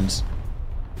 1v1s.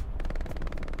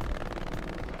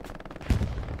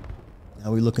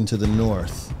 Now we look into the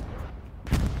north.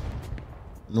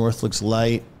 North looks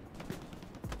light.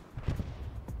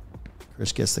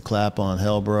 Chris gets the clap on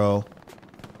Hellbro.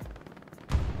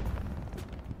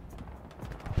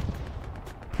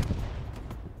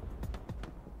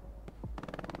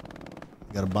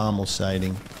 Got a bomb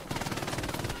sighting.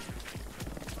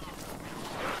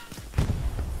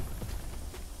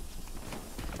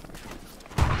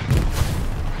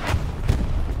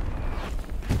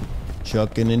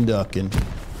 Chucking and ducking.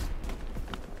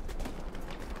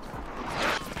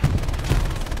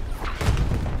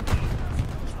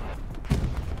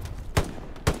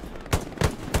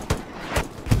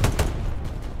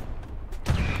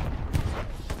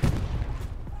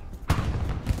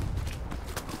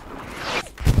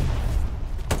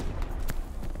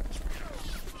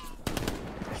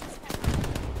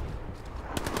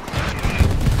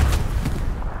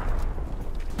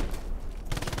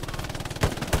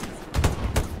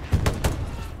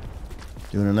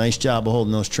 Doing a nice job of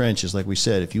holding those trenches. Like we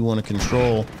said, if you want to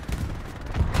control,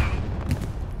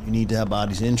 you need to have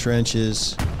bodies in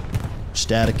trenches.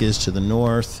 Static is to the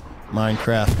north.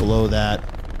 Minecraft below that.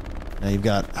 Now you've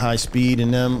got high speed in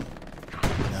them.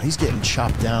 Now he's getting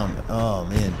chopped down. Oh,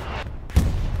 man.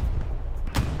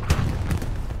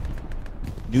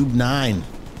 Noob 9.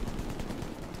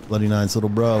 Bloody Nine's little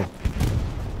bro.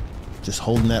 Just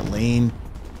holding that lane.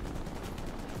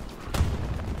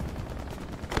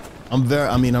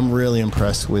 I'm really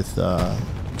impressed with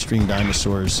Xtreme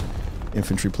Dinosaurs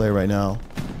infantry play right now.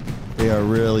 They are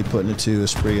really putting it to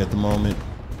Esprit at the moment.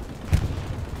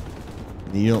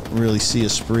 You don't really see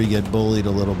Esprit get bullied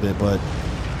a little bit, but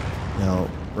you know,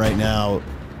 right now,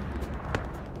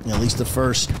 at least the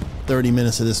first 30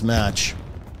 minutes of this match,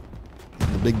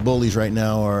 the big bullies right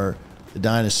now are the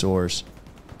Dinosaurs.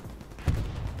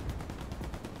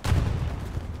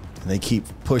 And they keep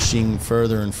pushing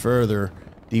further and further.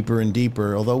 Deeper and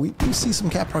deeper, although we do see some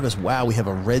cap progress. Wow, we have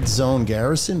a red zone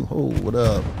garrison? Oh, what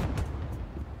up?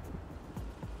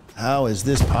 How is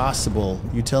this possible?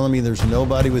 You telling me there's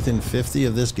nobody within 50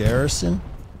 of this garrison?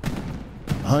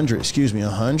 100, excuse me,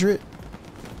 100?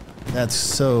 That's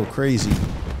so crazy.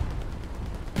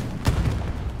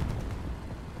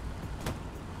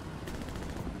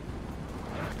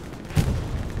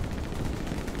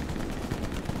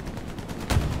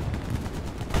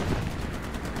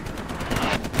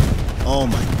 Oh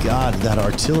my God, that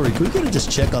artillery. Could we get to just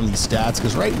check on these stats?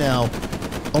 Because right now,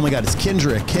 oh my God, it's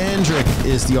Kendrick. Kendrick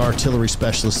is the artillery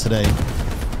specialist today.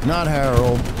 Not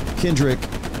Harold. Kendrick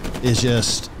is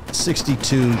just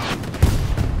 62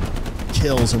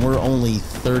 kills, and we're only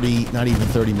 30, not even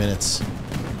 30 minutes.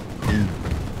 And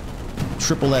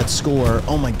triple that score.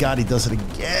 Oh my God, he does it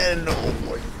again. Oh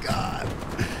my God.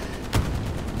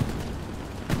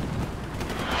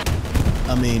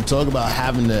 I mean, talk about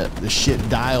having the shit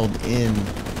dialed in.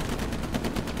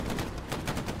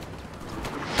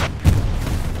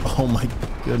 Oh my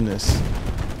goodness.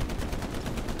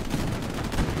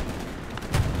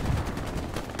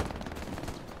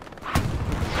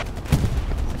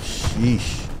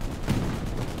 Sheesh.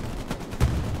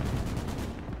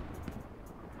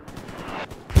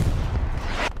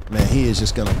 Man, he is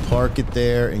just gonna park it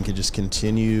there and can just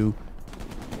continue.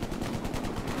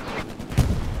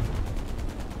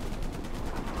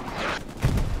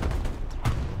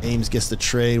 Ames gets the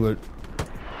trade with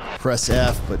press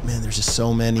F, but man, there's just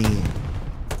so many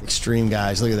extreme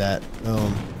guys. Look at that.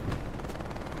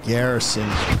 Garrison.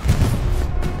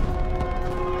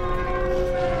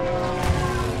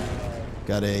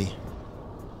 Got a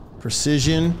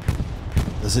precision.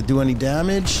 Does it do any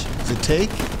damage? Does it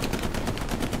take?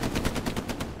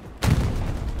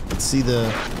 Let's see the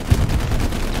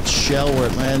shell where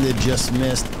it landed, just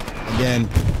missed. Again,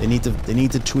 they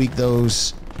need to tweak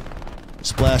those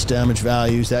splash damage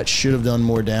values. That should have done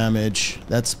more damage.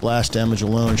 That splash damage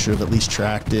alone should have at least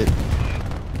tracked it.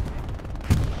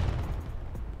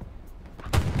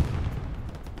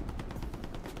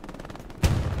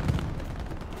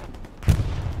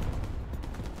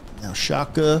 Now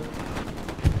Shaka,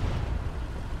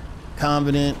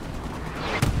 Confident,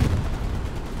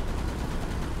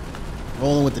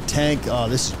 rolling with the tank. Oh,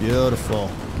 this is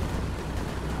beautiful.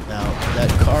 Now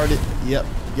that card, yep,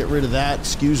 get rid of that.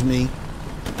 Excuse me.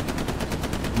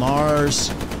 Mars,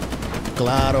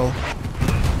 Glado,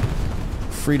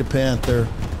 Frida Panther.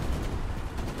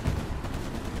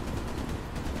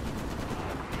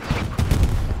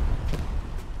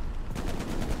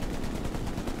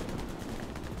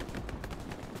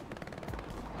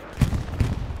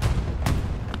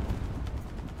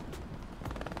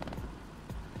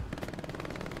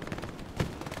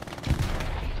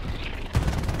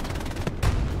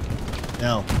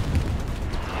 Now,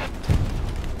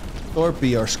 Thorpe,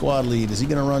 our squad lead, is he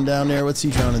gonna run down there? What's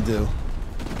he trying to do?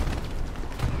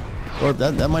 Thorpe,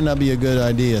 that might not be a good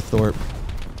idea, Thorpe.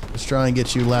 Let's try and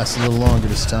get you last a little longer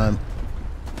this time.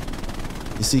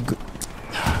 You see,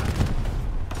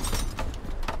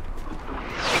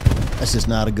 that's just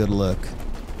not a good look.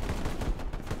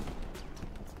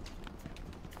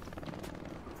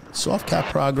 Soft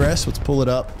cap progress, let's pull it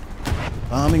up.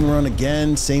 Bombing run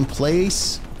again, same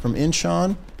place from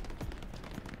Incheon.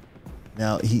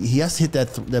 Now, he has to hit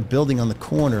that building on the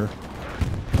corner.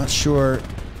 Not sure,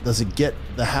 does it get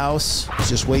the house? Let's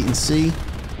just wait and see.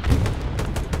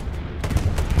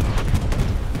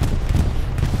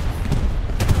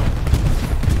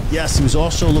 Yes, he was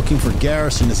also looking for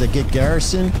Garrison. Does it get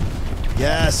Garrison?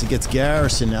 Yes, it gets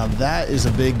Garrison. Now, that is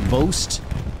a big boost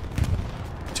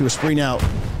to Esprit. Now,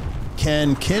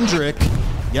 can Kendrick...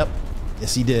 Yep,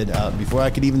 yes, he did. Before I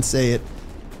could even say it,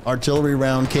 artillery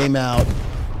round came out.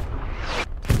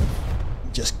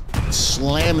 Just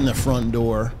slamming the front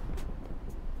door.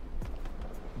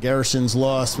 Garrison's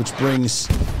lost, which brings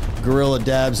Gorilla,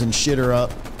 Dabs, and Shitter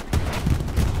up.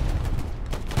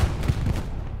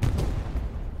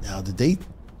 Now, did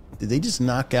they just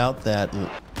knock out that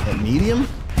medium?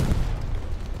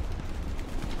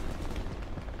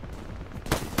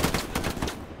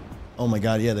 Oh my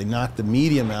God, yeah, they knocked the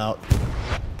medium out.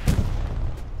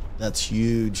 That's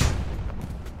huge.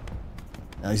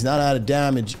 Now he's not out of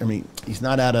damage. I mean, he's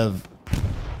not out of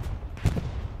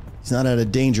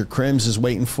danger. Crims is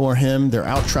waiting for him. They're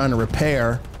out trying to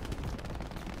repair.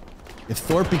 If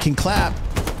Thorpe can clap,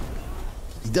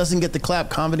 he doesn't get the clap.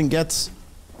 Confident gets.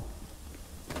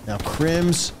 Now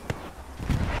Crims.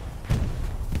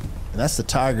 And that's the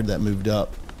Tiger that moved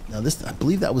up. Now this, I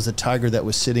believe that was the Tiger that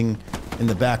was sitting in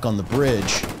the back on the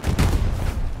bridge.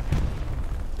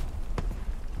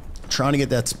 Trying to get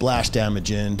that splash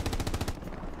damage in.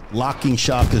 Locking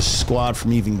Shaka's squad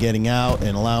from even getting out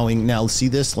and allowing, now see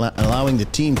this, allowing the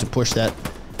team to push that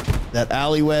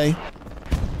alleyway.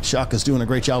 Shaka's doing a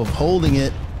great job of holding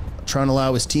it, trying to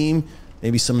allow his team,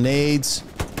 maybe some nades.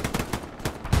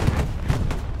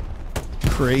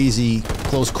 Crazy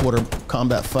close quarter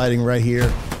combat fighting right here.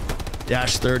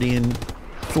 Dash 30 and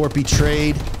Thorpe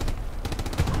trade.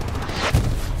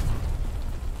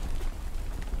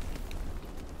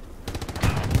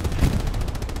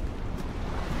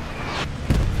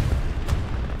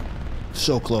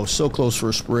 So close for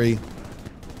a spree.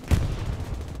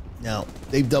 Now,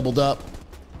 they've doubled up.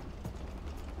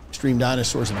 Xtreme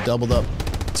Dinosaurs have doubled up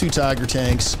 2 Tiger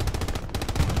tanks.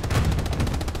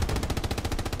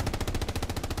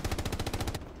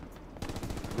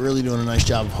 Really doing a nice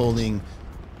job of holding.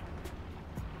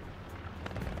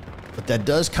 But that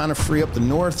does kind of free up the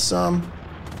north some.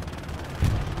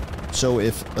 So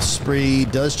if a spree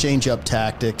does change up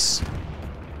tactics,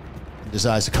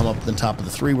 decides to come up the top of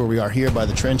the 3 where we are here by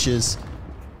the trenches.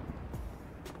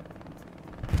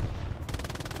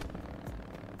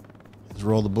 As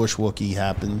Roll the Bush Wookie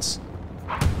happens.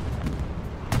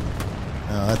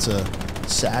 That's a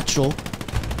satchel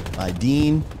by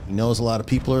Dean. He knows a lot of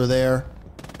people are there.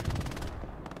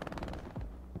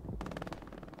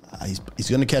 He's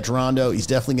going to catch Rondo. He's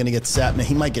definitely going to get Satman.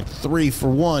 He might get 3 for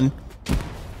 1.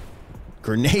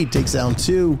 Grenade takes down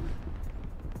 2.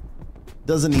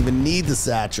 Doesn't even need the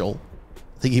satchel.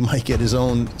 I think he might get his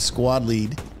own squad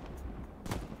lead.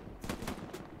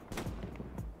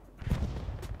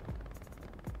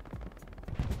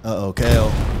 Uh-oh,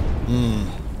 KO.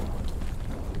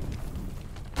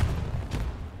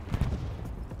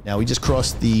 Now, we just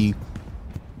crossed the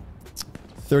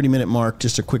 30-minute mark.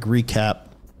 Just a quick recap.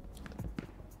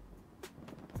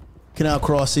 Canal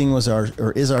Crossing was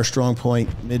is our strong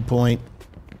point, midpoint.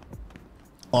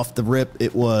 Off the rip,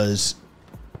 it was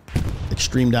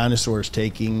Xtreme Dinosaurs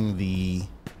taking the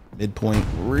midpoint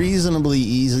reasonably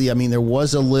easily. I mean, there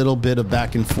was a little bit of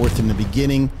back and forth in the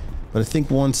beginning, but I think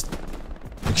once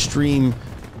Xtreme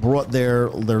brought their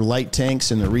light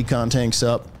tanks and their recon tanks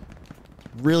up,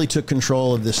 really took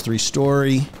control of this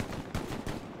 3-story,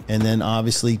 and then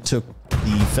obviously took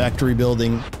the factory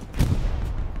building,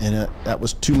 and that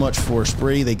was too much for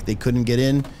Spree. They couldn't get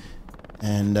in,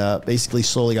 and basically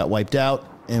slowly got wiped out.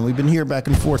 And we've been here back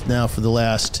and forth now for the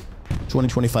last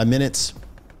 20-25 minutes.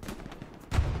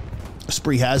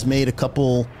 Spree has made a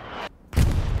couple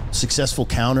successful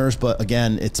counters, but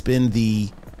again, it's been the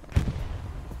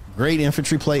great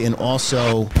infantry play, and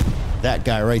also that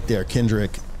guy right there,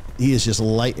 Kendrick. He is just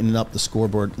lightening up the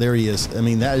scoreboard. There he is. I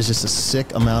mean, that is just a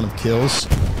sick amount of kills.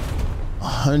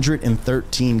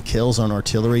 113 kills on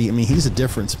artillery. I mean, he's a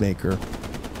difference maker.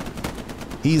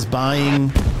 He's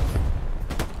buying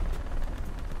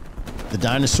the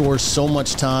dinosaurs so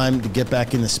much time to get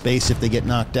back in the space if they get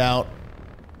knocked out.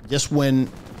 Just when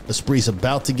the Spree's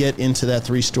about to get into that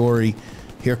 3-story,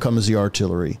 here comes the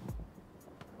artillery.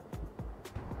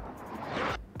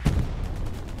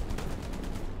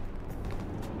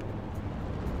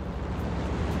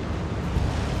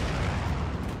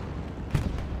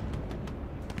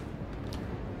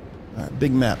 All right,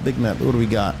 big map, big map. What do we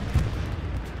got?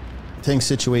 Tank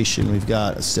situation. We've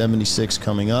got a 76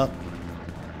 coming up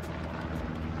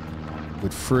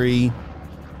with Free,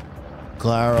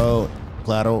 Glado,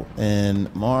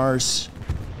 and Mars.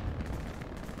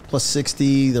 Plus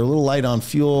 60. They're a little light on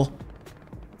fuel.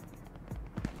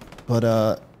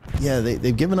 But, yeah,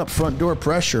 they've given up front door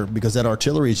pressure because that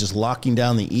artillery is just locking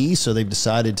down the E, so they've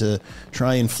decided to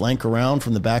try and flank around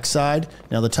from the backside.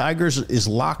 Now, the Tigers is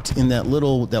locked in that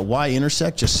Y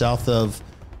intersect just south of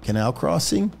Canal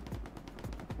Crossing.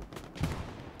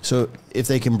 So if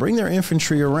they can bring their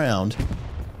infantry around,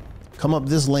 come up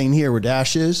this lane here where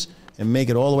Dash is, and make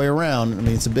it all the way around, I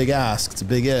mean, it's a big ask. It's a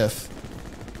big if.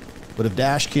 But if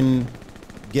Dash can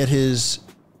get his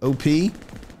OP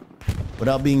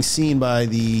without being seen by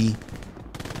the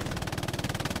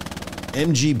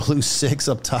MG Blue 6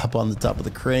 up top on the top of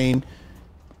the crane,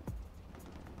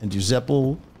 and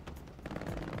Giuseppe,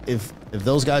 if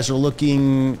those guys are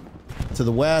looking to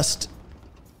the west,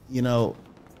 you know,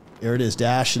 there it is.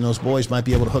 Dash and those boys might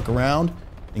be able to hook around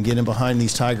and get in behind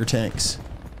these Tiger tanks.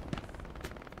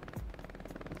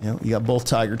 You know, you got both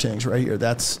Tiger tanks right here.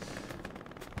 The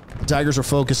Tigers are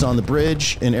focused on the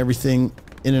bridge and everything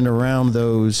in and around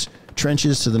those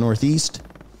trenches to the northeast.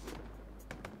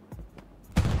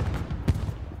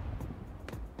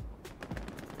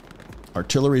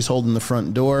 Artillery's holding the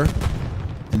front door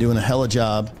and doing a hella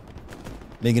job,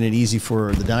 making it easy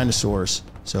for the dinosaurs.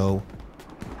 So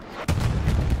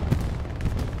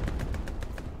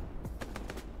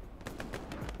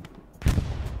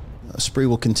Spree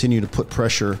will continue to put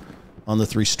pressure on the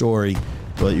 3-story,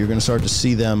 but you're going to start to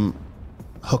see them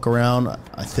hook around.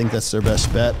 I think that's their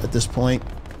best bet at this point.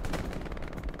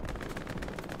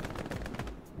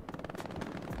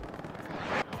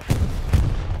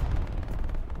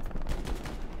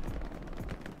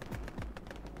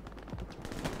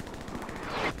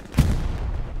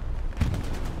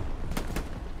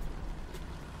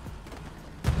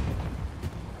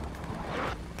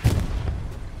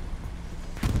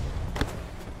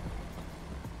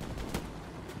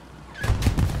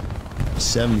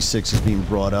 76 is being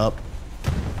brought up.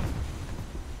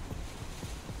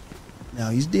 Now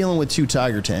he's dealing with 2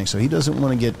 Tiger tanks, so he doesn't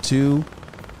want to get too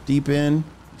deep in.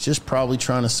 He's just probably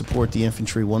trying to support the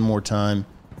infantry one more time.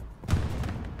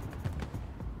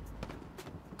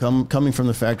 Coming from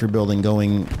the factory building,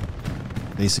 going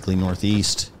basically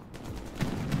northeast.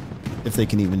 If they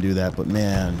can even do that, but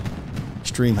man,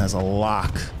 Xtreme has a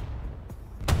lock.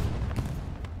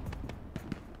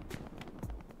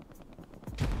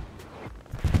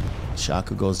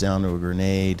 Shaka goes down to a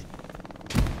grenade.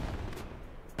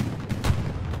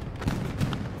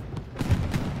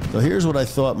 So here's what I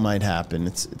thought might happen.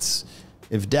 It's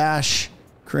if Dash,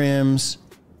 Crims,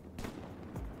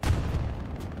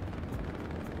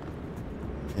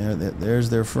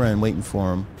 there's their friend waiting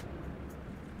for him.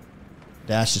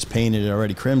 Dash is painted it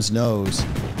already. Crims knows.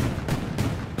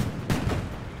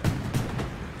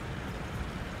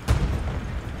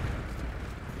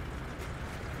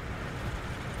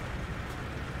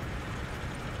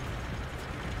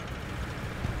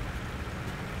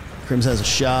 Crims has a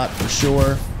shot for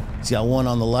sure. He's got one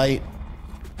on the light.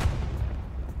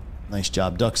 Nice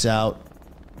job. Ducks out.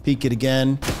 Peek it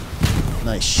again.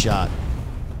 Nice shot.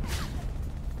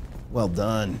 Well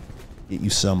done. Get you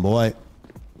some, boy.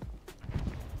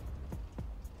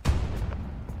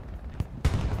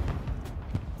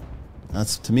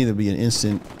 That's, to me, that'd be an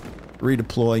instant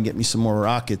redeploy and get me some more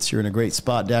rockets. You're in a great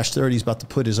spot. Dash 30 is about to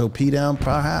put his OP down,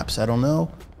 perhaps. I don't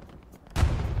know.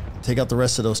 Take out the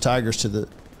rest of those Tigers to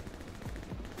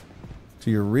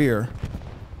your rear.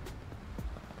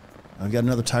 I've got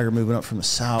another Tiger moving up from the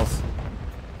south.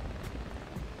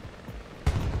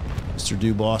 Mr.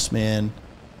 Do Boss Man.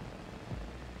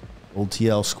 Old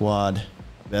TL squad.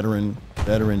 Veteran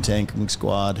tanking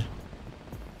squad.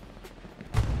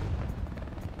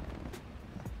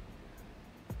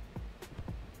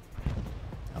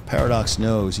 Now Paradox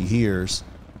knows, he hears.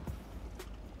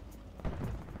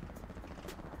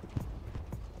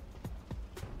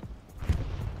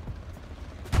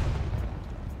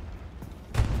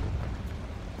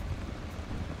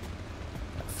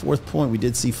 Fourth point, we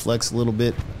did see flex a little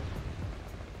bit.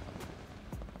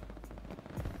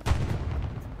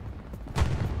 All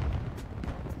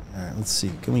right, let's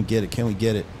see. Can we get it? Can we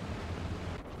get it?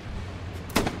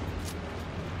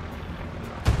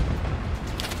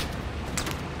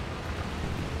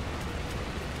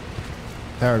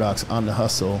 Paradox on the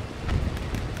hustle.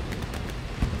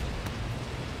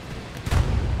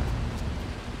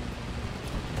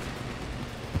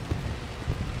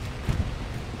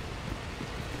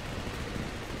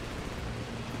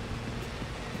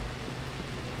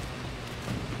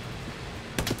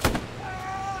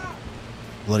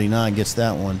 Bloody Nine gets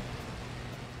that one.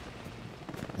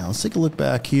 Now let's take a look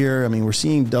back here. I mean, we're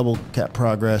seeing double cap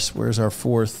progress. Where's our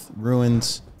fourth?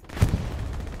 Ruins.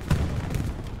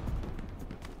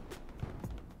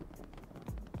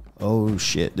 Oh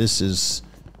shit, this is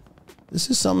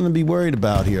something to be worried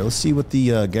about here. Let's see what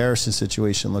the garrison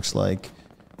situation looks like.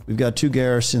 We've got 2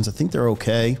 garrisons. I think they're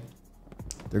okay.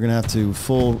 They're gonna have to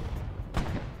full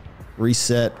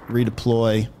reset,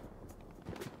 redeploy.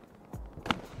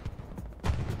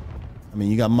 I mean,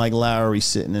 you got Mike Lowry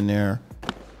sitting in there.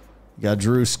 You got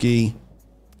Drewski.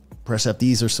 Press F.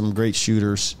 These are some great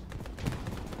shooters.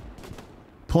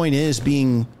 Point is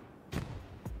being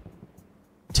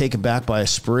taken back by a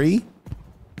spree.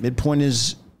 Midpoint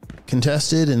is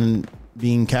contested and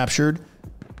being captured.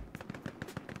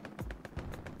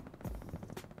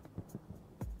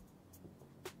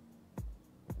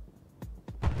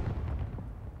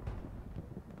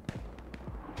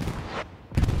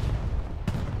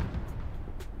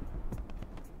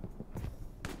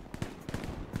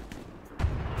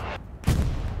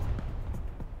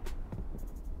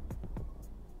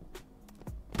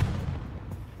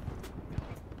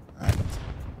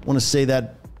 I want to say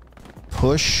that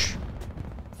push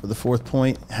for the fourth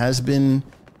point has been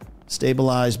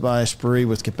stabilized by Spree.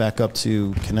 Let's get back up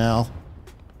to Canal.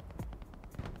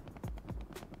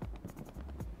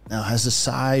 Now has the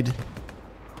side.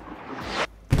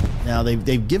 Now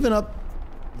they've given up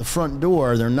the front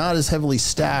door. They're not as heavily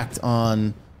stacked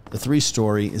on the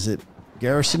 3-story. Is it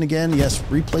Garrison again? Yes,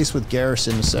 replaced with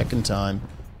Garrison the second time.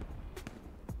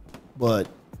 But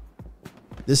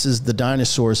this is the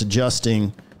dinosaurs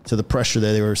adjusting to the pressure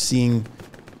that they were seeing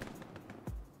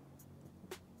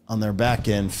on their back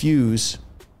end. Fuse.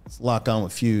 Let's lock on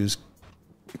with Fuse.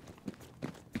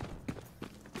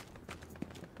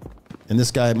 And this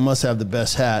guy must have the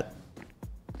best hat.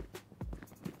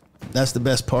 That's the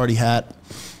best party hat,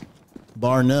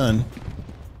 bar none.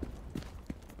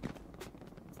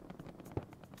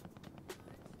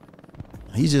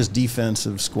 he's just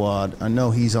defensive squad. I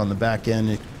know he's on the back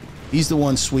end. He's the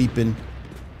one sweeping,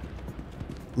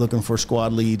 looking for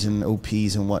squad leads and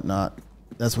OPs and whatnot.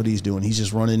 That's what he's doing. He's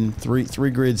just running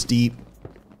three grids deep.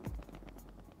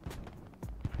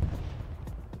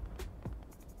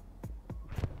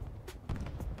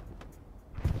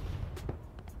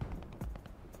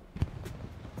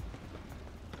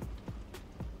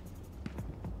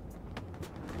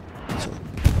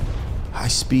 High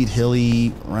speed,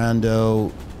 hilly,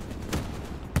 rando,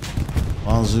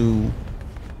 Wazoo.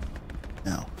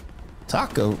 Now,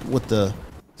 Taka with the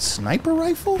sniper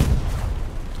rifle?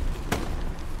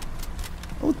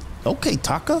 Oh, okay,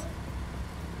 Taka.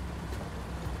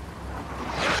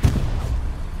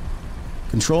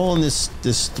 Controlling this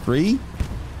 3.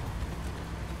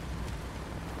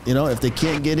 You know, if they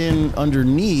can't get in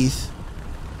underneath,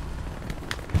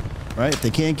 right? If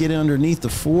they can't get in underneath the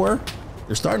 4,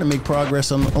 they're starting to make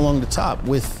progress along the top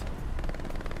with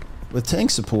tank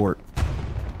support.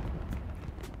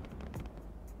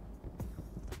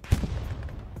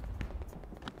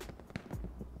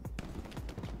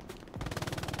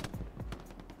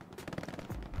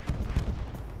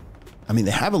 I mean,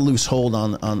 they have a loose hold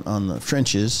on the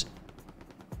trenches.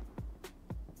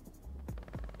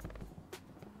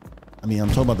 I mean, I'm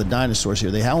talking about the dinosaurs here.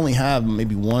 They only have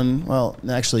maybe one. Well,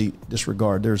 actually,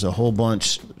 disregard. There's a whole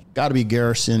bunch. Got to be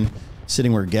garrison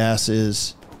sitting where gas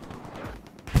is.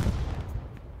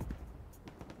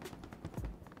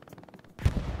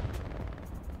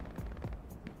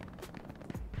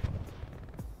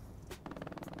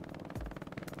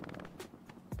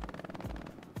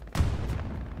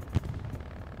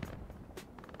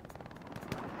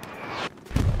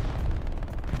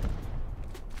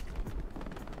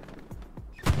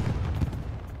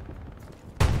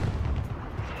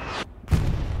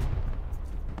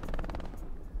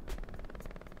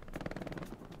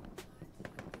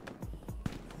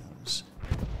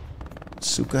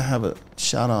 Suka have a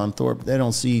shot on Thorpe. They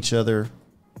don't see each other.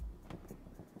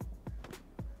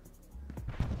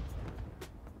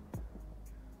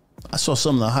 I saw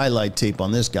some of the highlight tape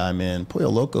on this guy, man. Pollo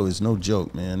Loco is no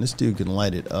joke, man. This dude can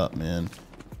light it up, man.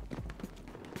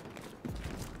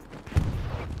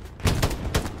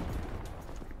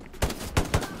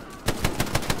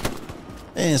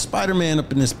 Man, Spider-Man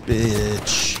up in this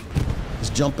bitch. He's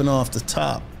jumping off the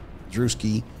top.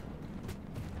 Drewski.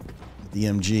 The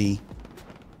MG.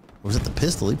 Or was it the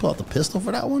pistol? He pulled out the pistol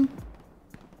for that one?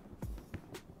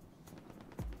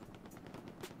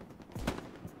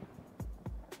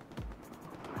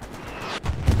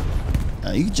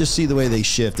 You can just see the way they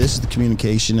shift. This is the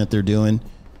communication that they're doing.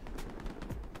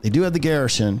 They do have the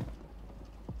garrison.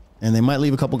 And they might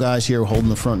leave a couple guys here holding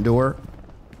the front door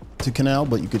to Canal,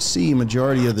 but you could see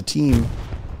majority of the team,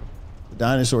 the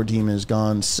dinosaur team, has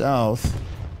gone south.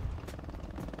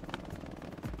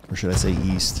 Or should I say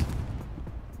east?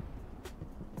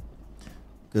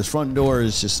 Because front door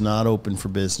is just not open for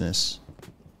business.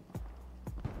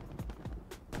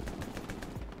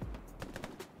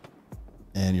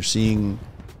 And you're seeing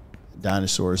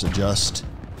dinosaurs adjust.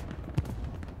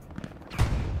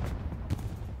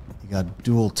 You got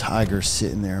dual tigers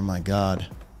sitting there. My God.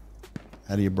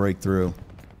 How do you break through?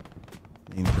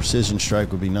 I mean, precision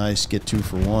strike would be nice. Get 2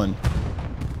 for 1.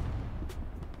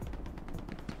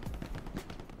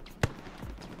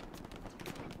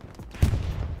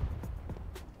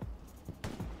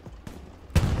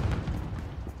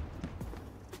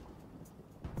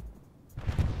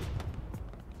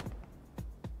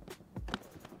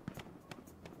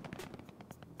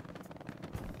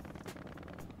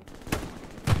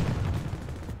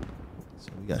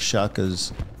 Got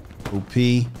Shaka's OP.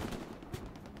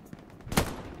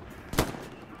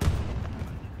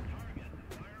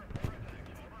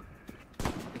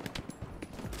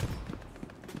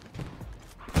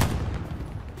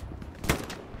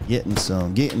 Getting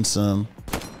some.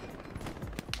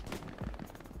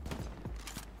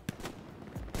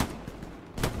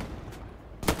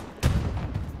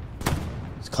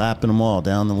 He's clapping them all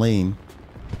down the lane.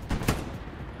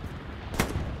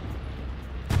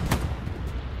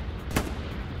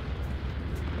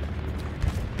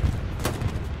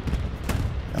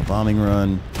 Bombing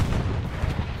run.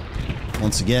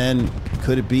 Once again,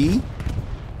 could it be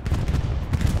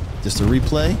just a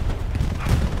replay?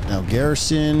 Now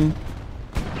garrison.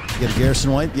 We got a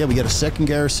garrison wipe. Yeah, we got a second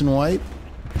garrison wipe.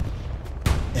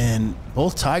 And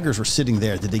both tigers were sitting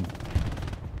there. Did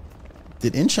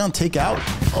Incheon take out?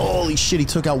 Holy shit, he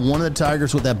took out one of the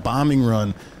tigers with that bombing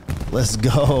run. Let's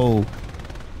go.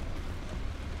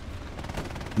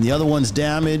 And the other one's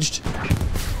damaged.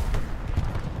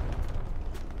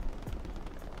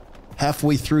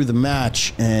 halfway through the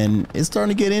match, and it's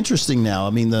starting to get interesting now. I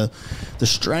mean, the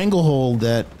stranglehold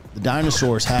that the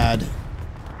Dinosaurs had.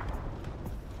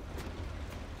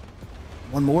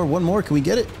 One more. Can we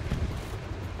get it?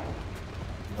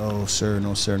 Oh, sir.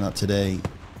 No, sir. Not today.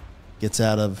 Gets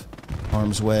out of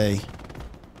harm's way.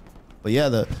 But yeah,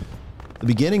 the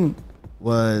beginning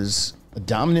was a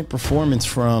dominant performance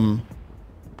from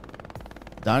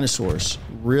Dinosaurs,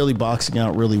 really boxing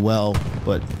out really well.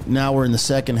 But now we're in the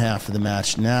second half of the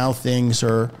match. Now things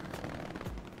are,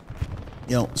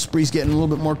 you know, Esprit's getting a little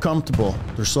bit more comfortable.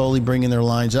 They're slowly bringing their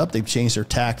lines up. They've changed their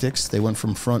tactics. They went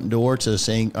from front door to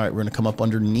saying, all right, we're going to come up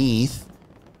underneath,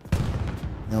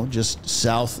 you know, just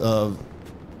south of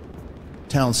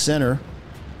Towne Centre,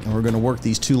 and we're going to work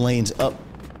these 2 lanes up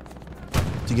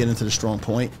to get into the strong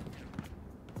point.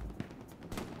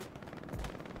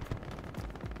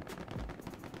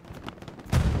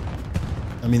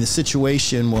 I mean, the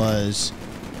situation was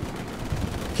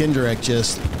Kendrick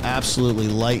just absolutely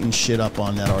lightened shit up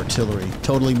on that artillery.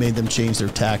 Totally made them change their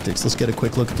tactics. Let's get a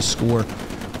quick look at the score.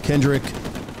 Kendrick,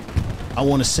 I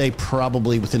want to say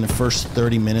probably within the first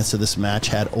 30 minutes of this match,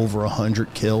 had over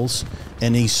 100 kills,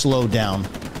 and he slowed down.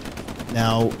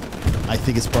 Now, I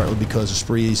think it's partly because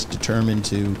Esprit is determined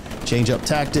to change up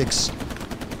tactics,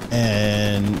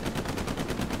 and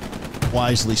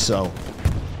wisely so.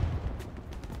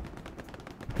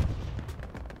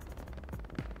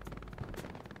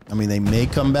 I mean, they may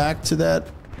come back to that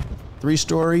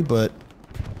 3-story, but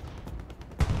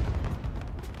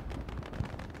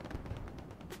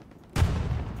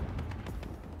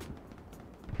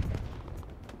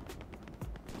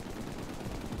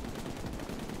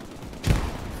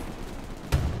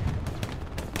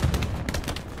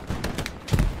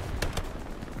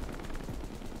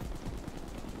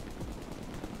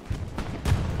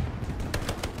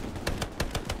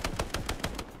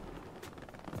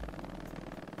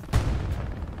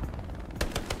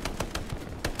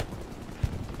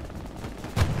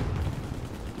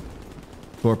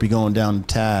Corpy going down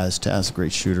to Taz. Taz, a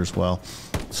great shooter as well.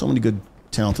 So many good,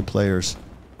 talented players.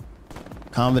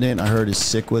 Confident, I heard, is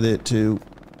sick with it too.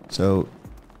 So,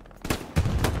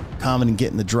 Confident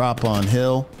getting the drop on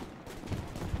Hill.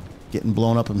 Getting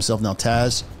blown up himself. Now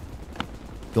Taz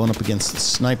going up against the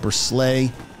sniper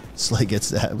Slay. Slay gets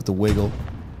that with the wiggle.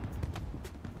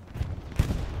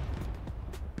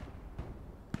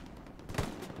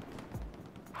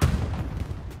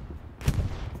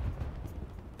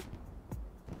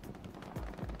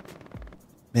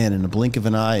 Man, in the blink of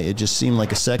an eye, it just seemed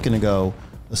like a second ago,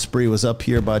 Esprit was up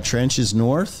here by trenches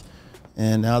north,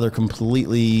 and now they're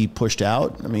completely pushed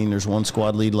out. I mean, there's 1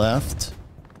 squad lead left.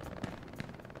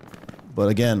 But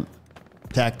again,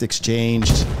 tactics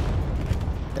changed.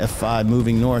 F5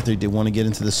 moving north. They did want to get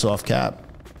into the soft cap.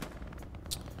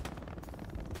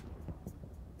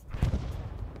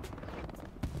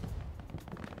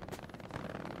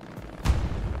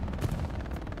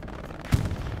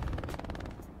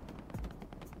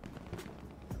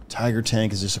 Tiger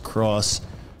tank is just across.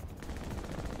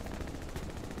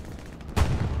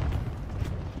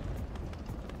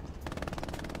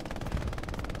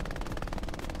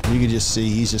 You can just see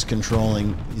he's just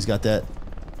controlling. He's got that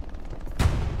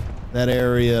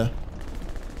area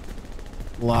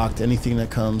locked. Anything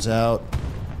that comes out.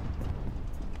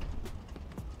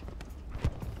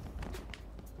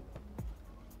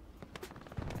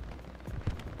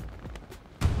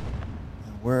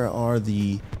 Where are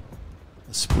the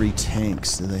Esprit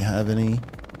tanks? Do they have any?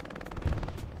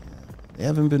 They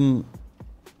haven't been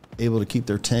able to keep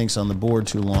their tanks on the board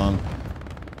too long.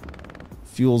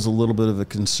 Fuel's a little bit of a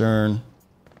concern.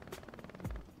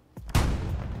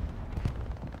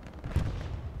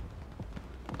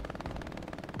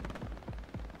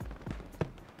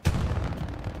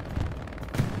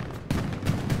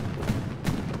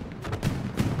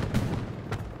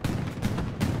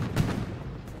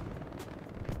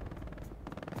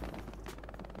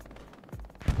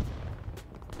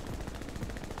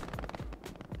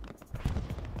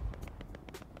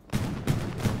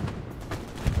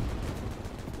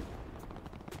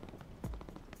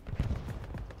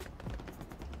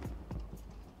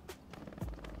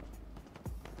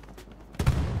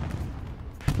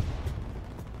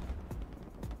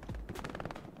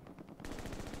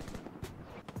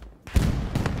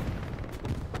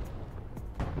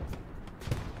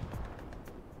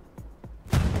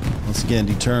 Once again,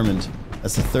 determined.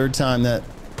 That's the 3rd time that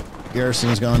garrison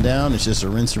has gone down. It's just a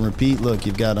rinse and repeat. Look,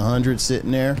 you've got 100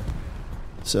 sitting there.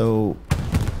 So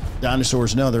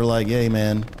Dinosaurs know. They're like, hey,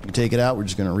 man, you take it out, we're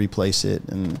just going to replace it.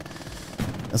 And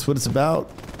that's what it's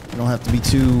about. You don't have to be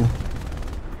too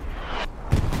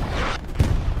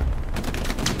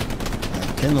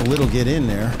Can the little get in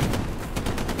there?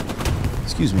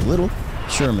 Excuse me, little?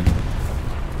 Sherman.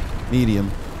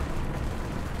 Medium.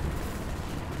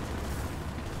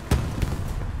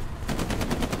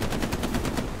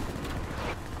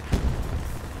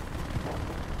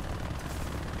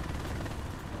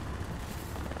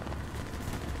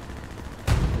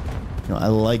 You know, I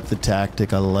like the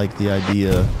tactic. I like the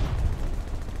idea.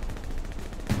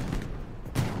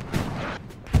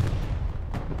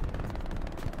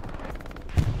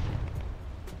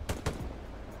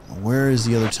 Where is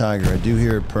the other tiger? I do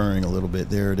hear it purring a little bit.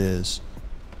 There it is.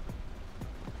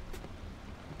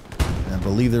 And I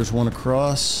believe there's one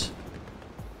across.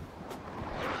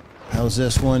 How's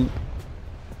this one?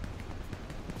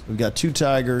 So we've got 2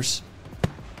 tigers.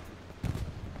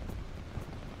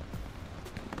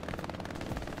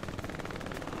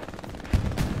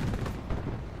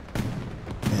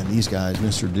 Man, these guys,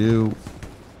 Mr. Dew.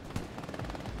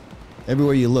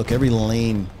 Everywhere you look, every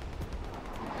lane.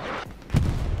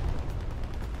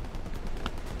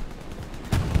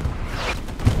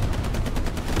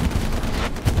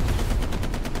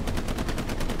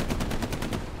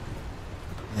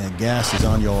 Gas is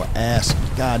on your ass.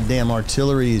 Goddamn,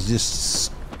 artillery is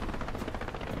just...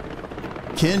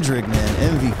 Kendrick,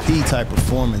 man. MVP type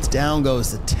performance. Down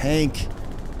goes the tank.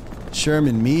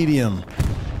 Sherman medium.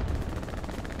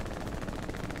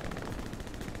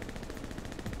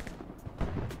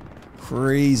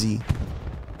 Crazy.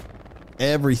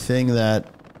 Everything that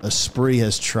Esprit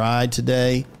has tried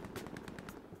today,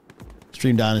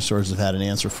 Xtreme Dinosaurs have had an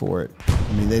answer for it.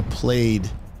 I mean, they played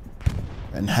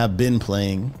and have been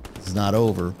playing. It's not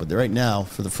over, but right now,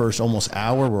 for the first almost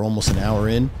hour, we're almost an hour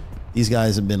in, these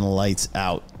guys have been lights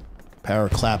out. Power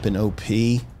clapping OP.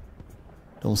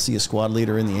 Don't see a squad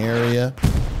leader in the area.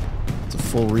 It's a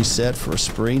full reset for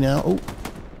Esprit now. Oh.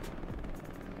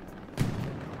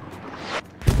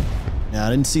 Now,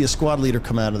 I didn't see a squad leader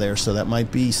come out of there, so that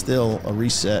might be still a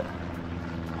reset.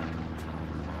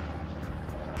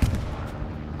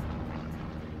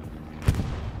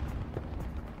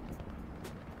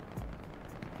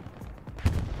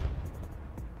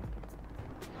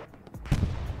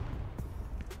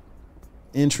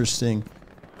 Interesting.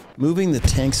 Moving the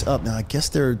tanks up. Now, I guess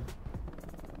their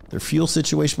fuel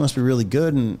situation must be really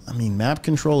good. And, I mean, map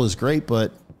control is great,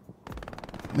 but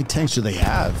how many tanks do they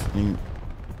have? I mean...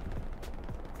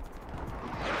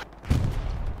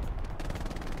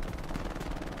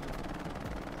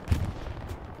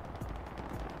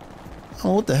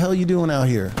 Oh, what the hell are you doing out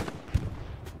here?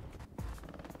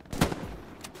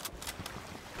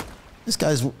 This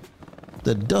guy's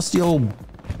the dusty old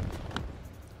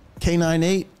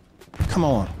K98. Come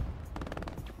on.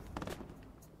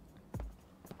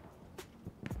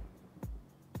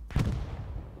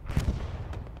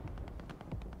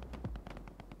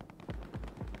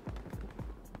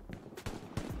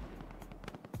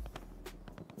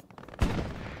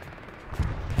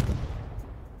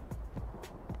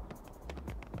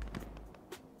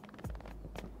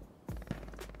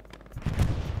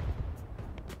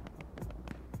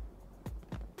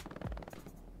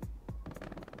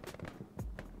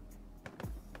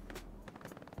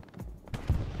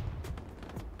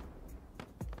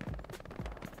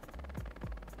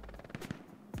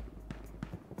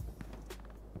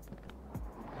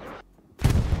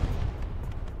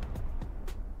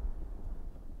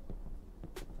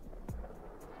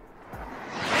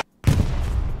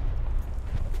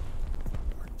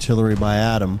 Artillery by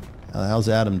Adam. How's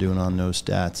Adam doing on those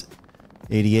stats?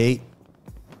 88.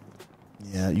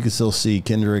 Yeah, you can still see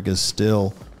Kendrick is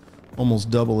still almost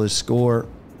double his score.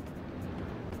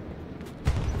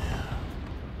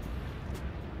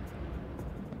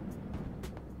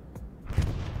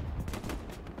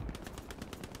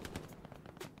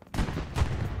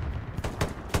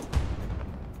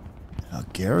 A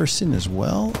garrison as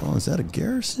well? Oh, is that a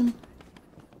garrison?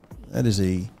 That is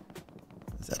a...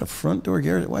 Is that a front door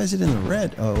garrison? Why is it in the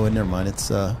red? Oh, never mind. It's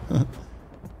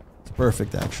it's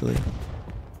perfect, actually.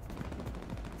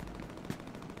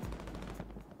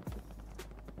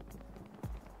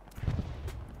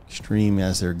 Xtreme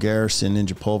as their garrison.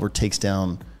 Ninja Pulver takes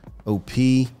down OP.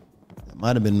 That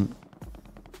might have been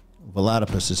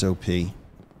Veladipus's OP.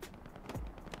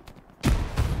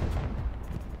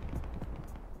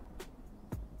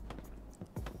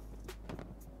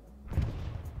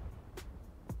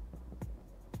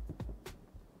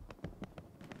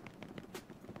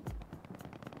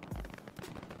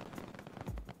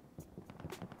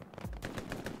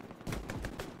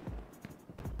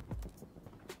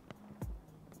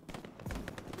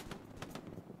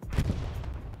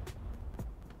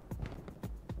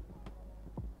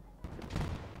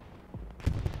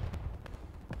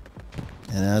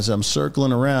 And as I'm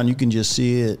circling around, you can just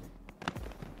see it.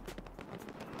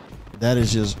 That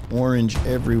is just orange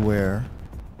everywhere.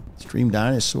 Extreme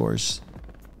Dinosaurs.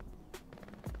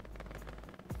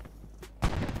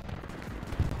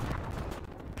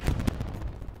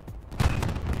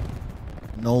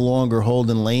 No longer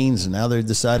holding lanes, and now they've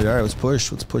decided, all right, let's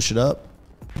push it up.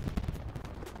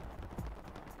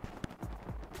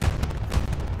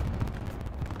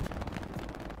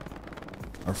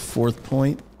 Our 4th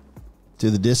point. To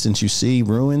the distance, you see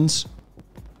ruins.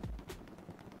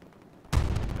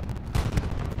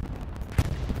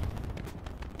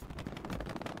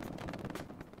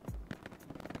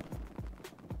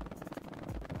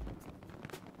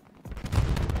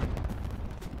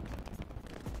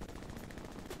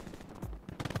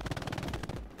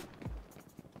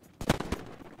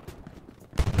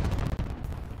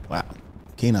 Wow.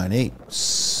 K98.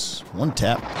 1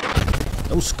 tap.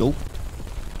 No scope.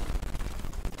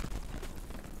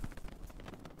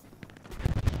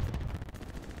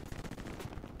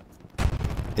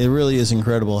 It really is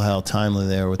incredible how timely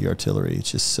they are with the artillery.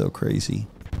 It's just so crazy.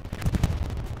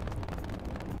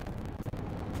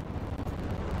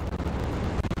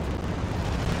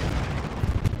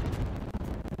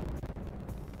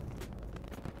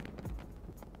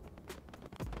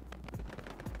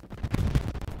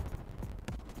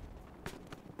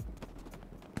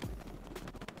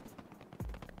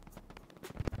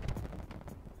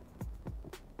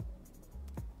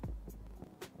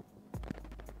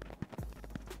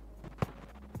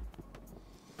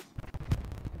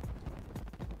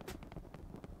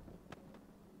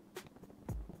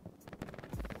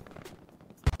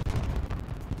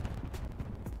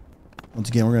 Once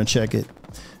again, we're going to check it.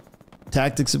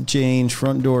 Tactics have changed.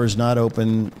 Front door is not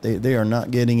open. They are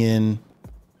not getting in.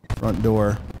 Front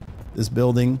door. This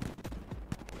building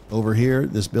over here,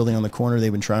 this building on the corner,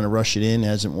 they've been trying to rush it in.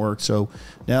 Hasn't worked. So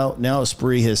now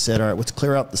Esprit has said, all right, let's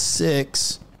clear out the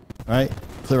 6. All right,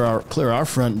 clear our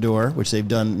front door, which they've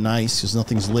done nice because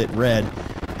nothing's lit red.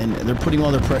 And they're putting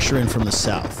all their pressure in from the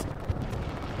south.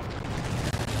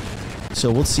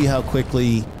 So we'll see how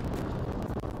quickly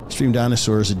Extreme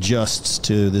Dinosaurs adjusts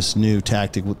to this new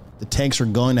tactic. The tanks are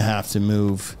going to have to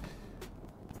move.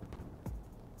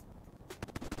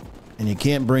 And you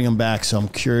can't bring them back, so I'm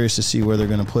curious to see where they're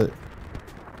going to put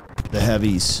the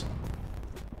heavies.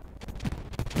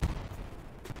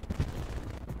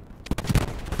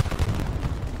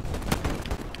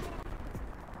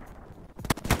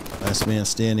 Last man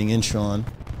standing in, Sean.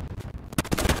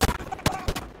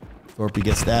 Thorpe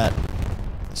gets that.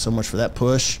 So much for that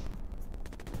push.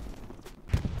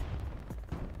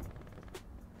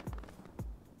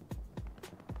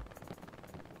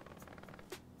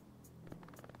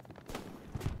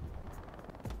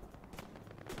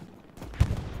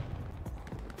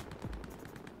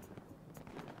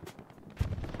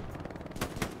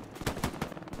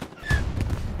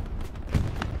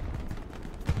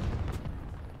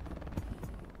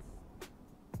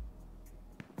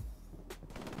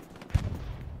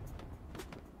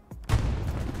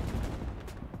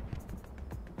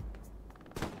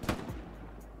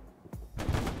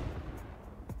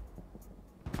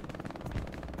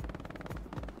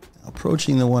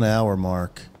 Approaching the 1 hour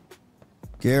mark.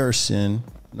 Garrison,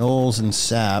 Knowles, and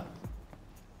Sapp.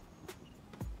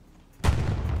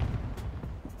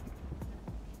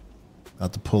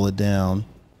 About to pull it down.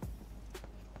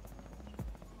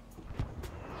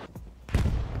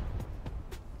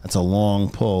 That's a long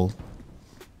pull.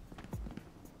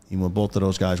 Even with both of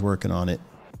those guys working on it.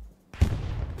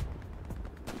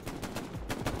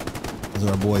 There's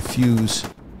our boy Fuse.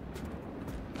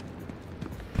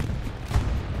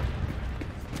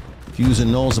 Fuse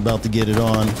and Knowles about to get it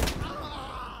on.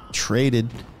 Traded.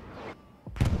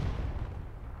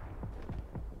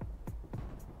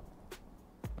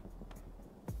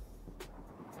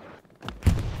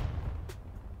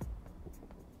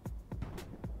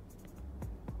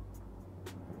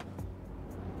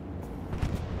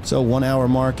 So 1 hour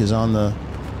mark is on the...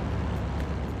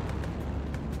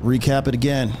 Recap it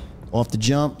again. Off the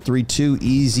jump, 3-2,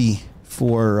 easy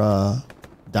for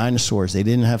Dinosaurs. They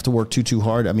didn't have to work too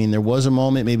hard. I mean, there was a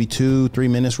moment, maybe 2-3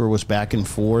 minutes where it was back and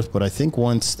forth, but I think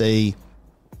once they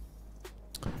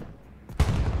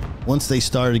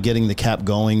started getting the cap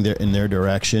going in their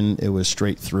direction, it was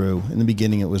straight through. In the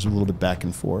beginning, it was a little bit back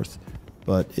and forth,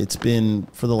 but it's been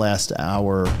for the last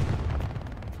hour,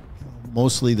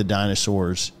 mostly the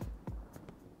Dinosaurs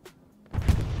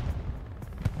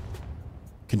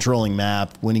controlling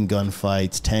map, winning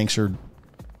gunfights. Tanks are,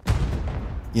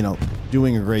 you know,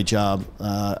 doing a great job.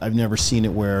 I've never seen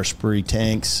it where Esprit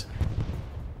tanks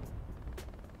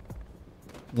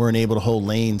weren't able to hold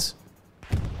lanes.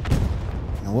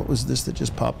 Now, what was this that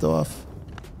just popped off?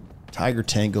 Tiger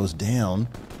tank goes down.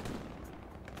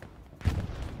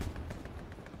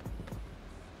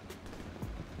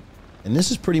 And this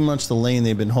is pretty much the lane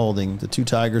they've been holding. The two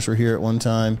tigers were here at one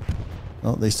time.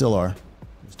 Oh, they still are.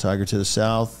 There's tiger to the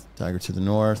south, tiger to the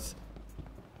north.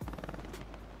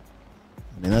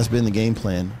 I mean, that's been the game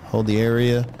plan. Hold the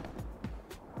area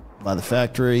by the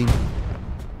factory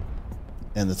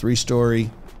and the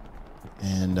 3-story.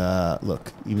 And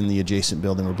look, even the adjacent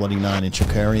building where Bloody Nine and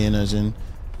Chokarian is in.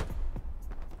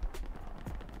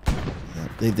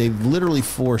 They've literally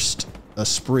forced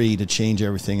Esprit to change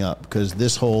everything up because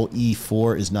this whole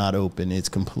E4 is not open. It's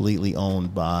completely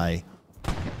owned by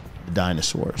the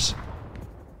dinosaurs.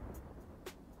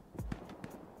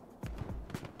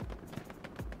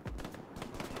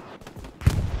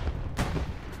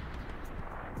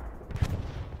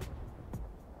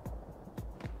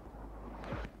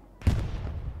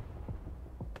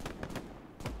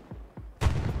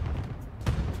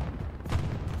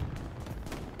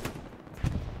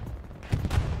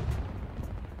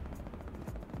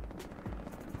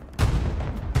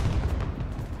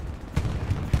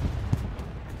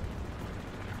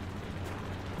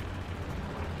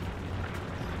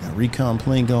 Recon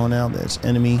plane going out. That's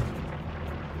enemy.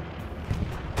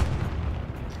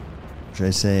 Should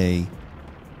I say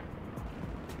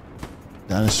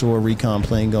dinosaur recon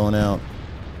plane going out?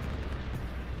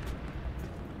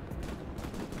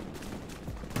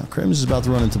 Now Crims is about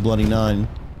to run into Bloody Nine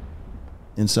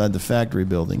inside the factory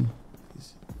building.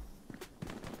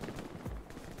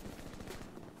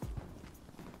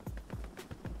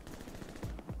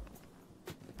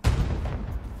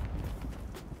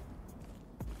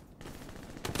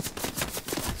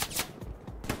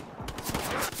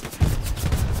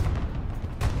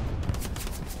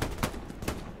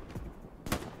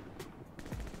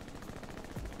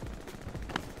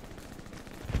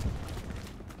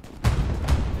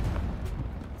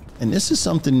 And this is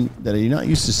something that you're not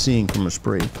used to seeing from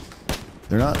Esprit.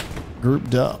 They're not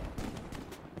grouped up.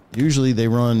 Usually they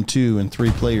run 2 and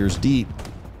 3 players deep.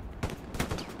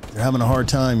 They're having a hard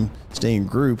time staying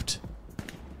grouped.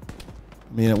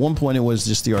 I mean, at one point it was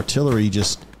just the artillery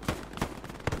just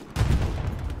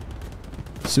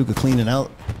Suka cleaning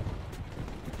out.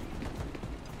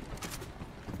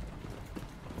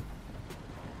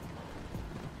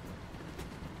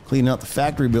 Cleaning out the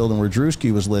factory building where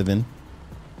Drewski was living.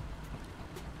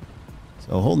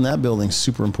 So holding that building is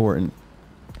super important.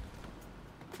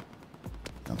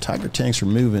 Now Tiger tanks are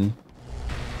moving.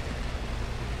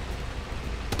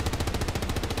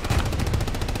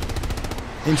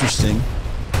 Interesting.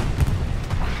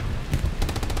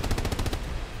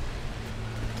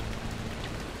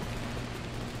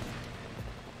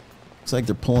 Looks like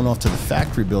they're pulling off to the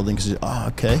factory building because, oh,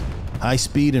 okay. High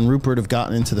Speed and Rupert have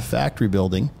gotten into the factory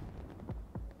building.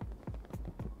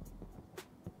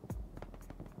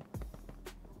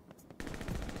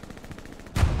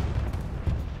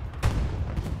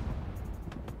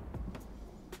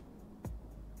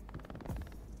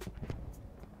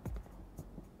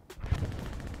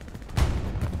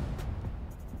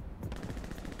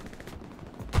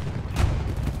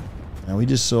 Now we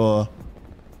just saw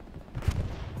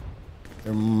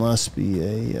there must be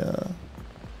a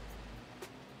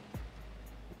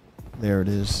there it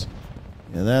is.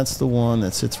 Yeah, that's the one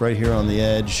that sits right here on the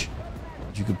edge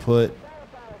that you could put.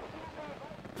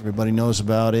 Everybody knows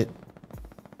about it.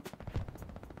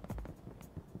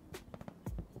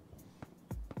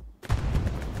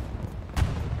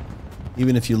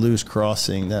 Even if you lose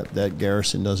crossing, that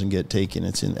garrison doesn't get taken.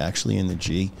 It's actually in the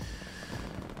G.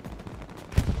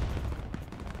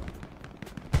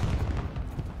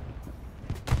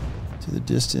 To the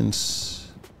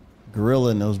distance,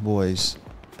 Gorilla and those boys.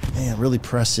 Man, really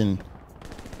pressing.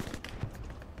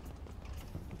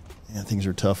 Man, things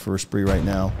are tough for Esprit right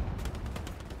now.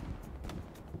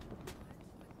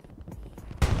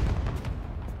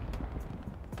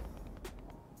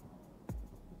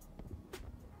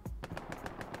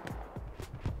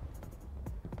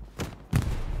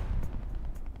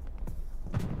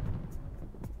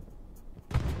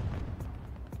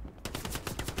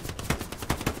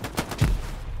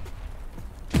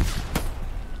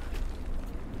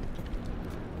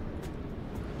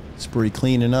 Esprit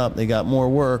cleaning up. They got more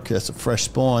work. That's a fresh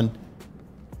spawn.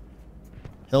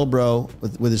 Hellbro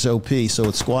with his OP, so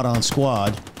it's squad on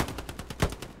squad.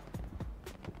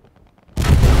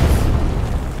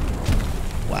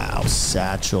 Wow,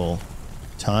 Satchel.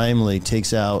 Timely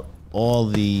takes out all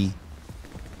the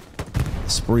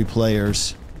Esprit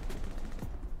players. Oh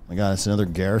my God, it's another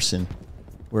garrison.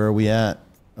 Where are we at?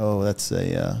 Oh, that's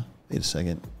a, wait a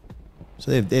second.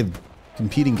 So they've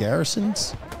competing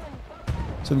garrisons.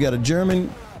 So we've got a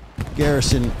German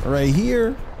garrison right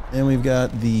here, and we've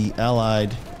got the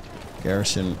Allied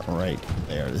garrison right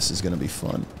there. This is going to be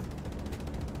fun.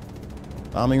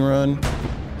 Bombing run.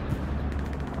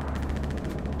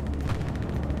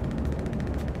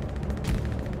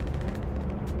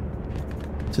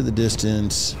 To the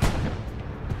distance.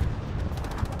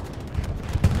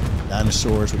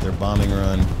 Dinosaurs with their bombing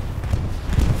run.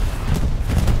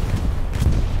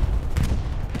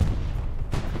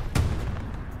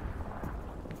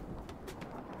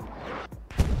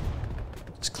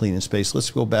 Just cleaning space. Let's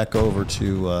go back over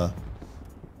to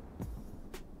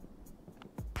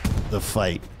the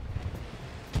fight.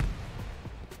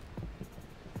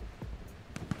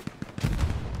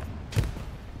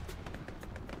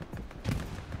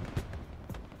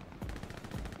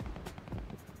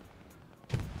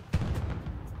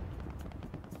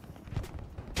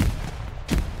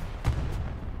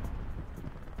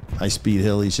 High-speed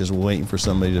hill. He's just waiting for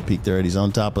somebody to peek there. He's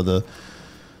on top of the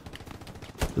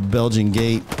Belgian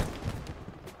gate.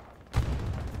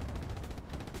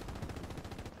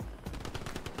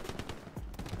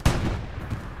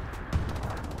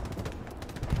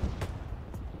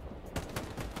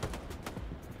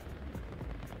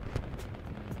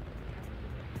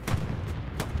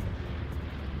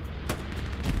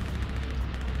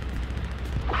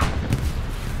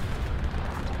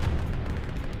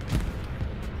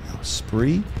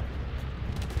 Spree.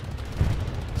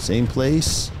 Same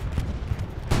place.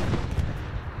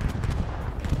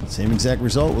 Same exact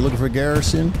result. We're looking for a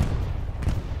garrison.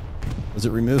 Was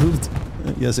it removed?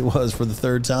 Yes, it was, for the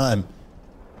third time.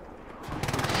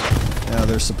 Now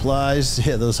there's supplies.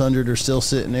 Yeah, those 100 are still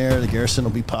sitting there. The garrison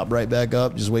will be popped right back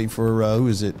up. Just waiting for, who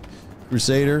is it?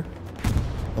 Crusader.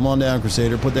 Come on down,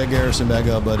 Crusader. Put that garrison back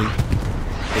up, buddy.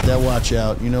 Put that watch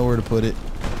out. You know where to put it.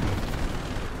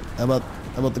 How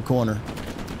about the corner?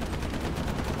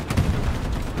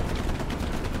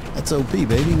 That's OP,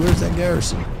 baby. Where's that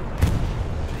garrison?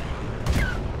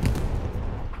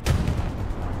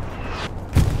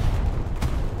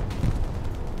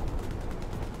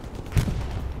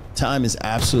 Time is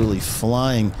absolutely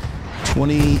flying.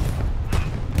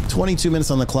 22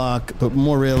 minutes on the clock, but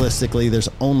more realistically, there's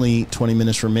only 20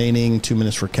 minutes remaining. 2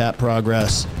 minutes for cap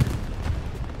progress.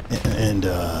 And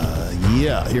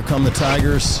yeah, here come the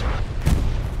Tigers.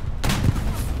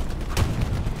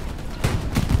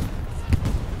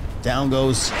 Down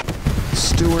goes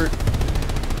Stewart.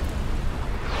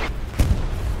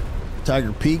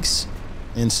 Tiger peeks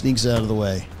and sneaks out of the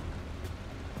way.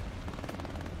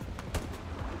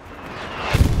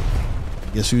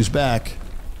 Guess who's back?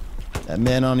 That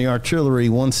man on the artillery,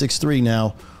 163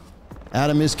 now.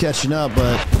 Adam is catching up,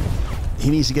 but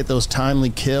he needs to get those timely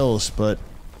kills, but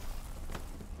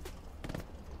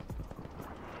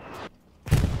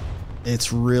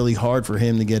it's really hard for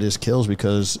him to get his kills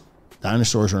because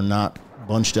dinosaurs are not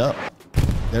bunched up.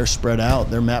 They're spread out.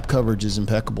 Their map coverage is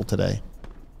impeccable today.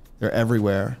 They're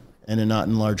everywhere, and they're not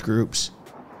in large groups.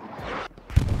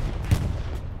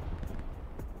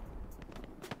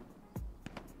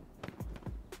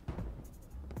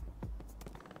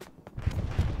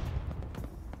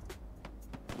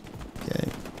 Okay.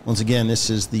 Once again, this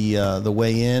is the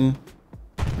way in.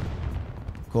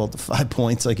 Call it the 5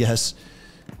 points, I guess.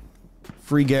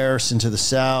 Free garrison to the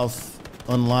south.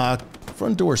 Unlocked.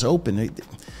 Front door's open.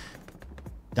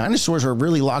 Dinosaurs are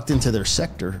really locked into their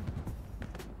sector.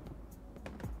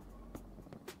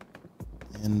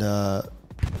 And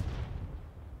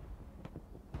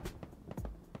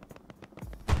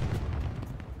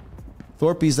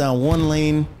Thorpe's down one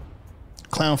lane.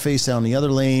 Clownface down the other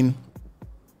lane.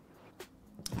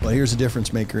 But here's a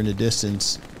difference maker in the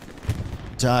distance.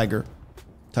 Tiger.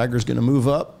 Tiger's going to move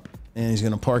up. And he's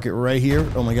going to park it right here.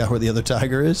 Oh my God, where the other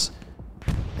Tiger is.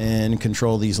 And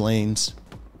control these lanes.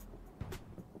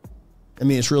 I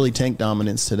mean, it's really tank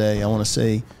dominance today. I want to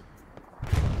say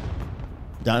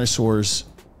dinosaurs,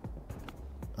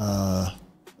 I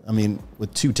mean,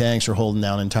 with 2 tanks are holding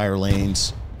down entire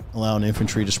lanes, allowing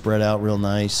infantry to spread out real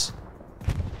nice.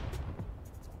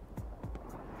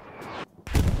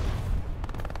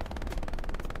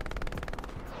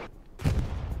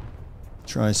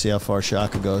 Trying to see how far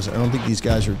Shaka goes. I don't think these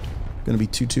guys are going to be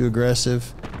too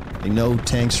aggressive. They know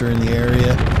tanks are in the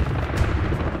area.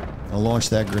 I'll launch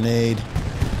that grenade.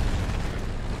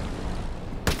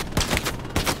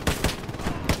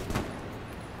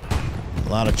 A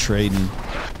lot of trading.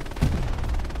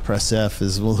 Press F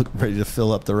is we'll look ready to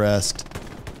fill up the rest.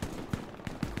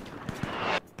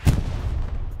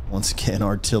 Once again,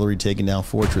 artillery taking down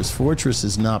Fortress. Fortress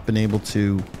has not been able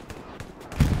to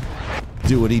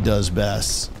do what he does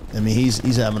best. I mean,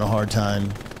 he's having a hard time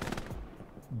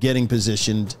getting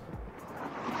positioned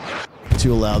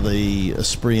to allow the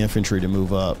Esprit infantry to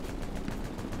move up.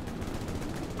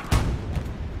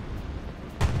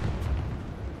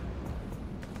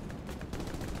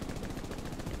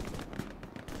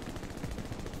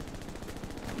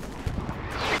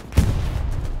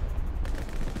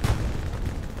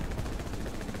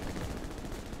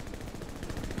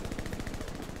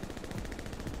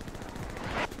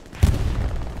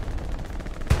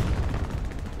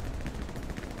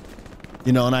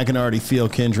 You know, and I can already feel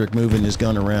Kendrick moving his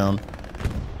gun around,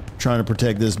 trying to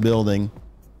protect this building.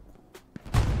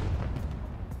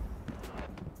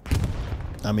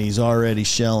 I mean, he's already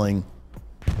shelling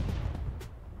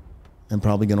and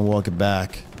probably going to walk it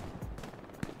back.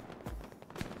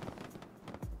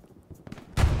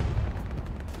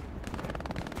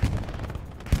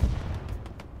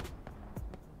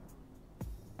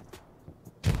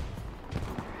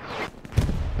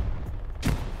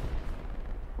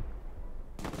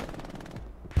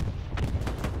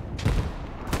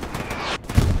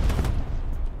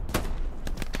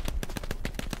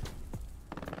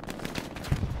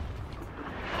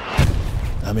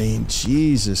 I mean,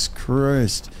 Jesus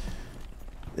Christ.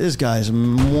 This guy's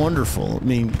wonderful. I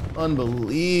mean,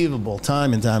 unbelievable.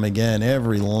 Time and time again,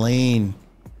 every lane.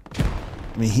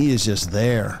 I mean, he is just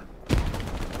there.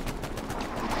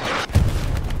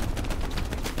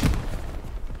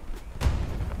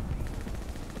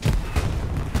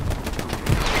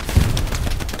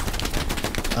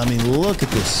 I mean, look at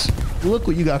this. Look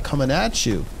what you got coming at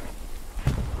you.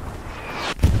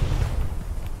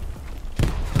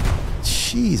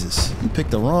 Jesus, you picked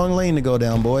the wrong lane to go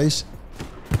down, boys.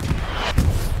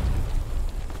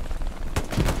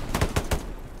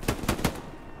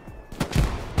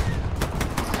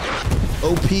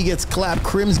 OP gets clapped.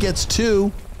 Crims gets 2.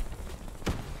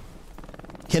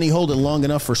 Can he hold it long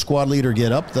enough for squad leader to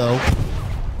get up, though?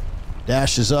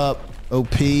 Dashes up. OP.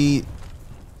 Just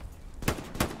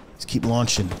keep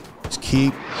launching. Just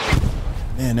keep.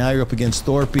 Man, now you're up against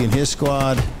Thorpe and his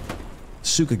squad.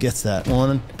 Suka gets that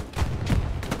one.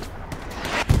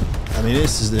 I mean,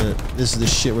 this is the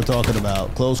shit we're talking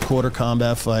about. Close quarter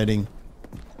combat fighting.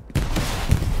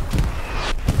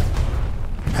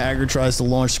 Haggard tries to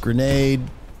launch grenade.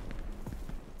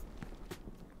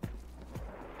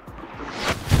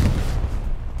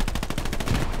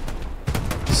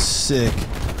 Sick.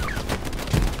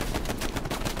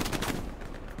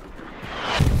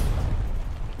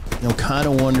 You know, kind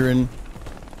of wondering,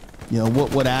 you know,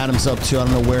 what Adam's up to. I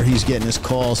don't know where he's getting his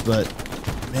calls, but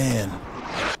man,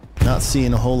 not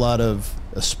seeing a whole lot of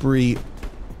Esprit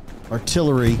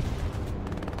artillery.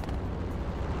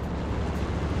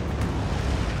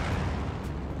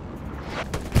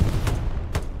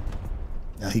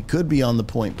 Now he could be on the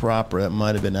point proper. That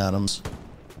might have been Adams.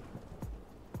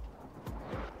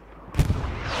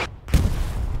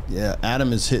 Yeah,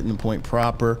 Adam is hitting the point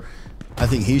proper. I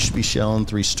think he should be shelling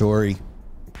 3-story.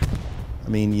 I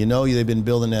mean, you know, they've been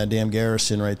building that damn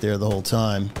garrison right there the whole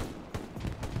time.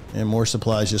 And more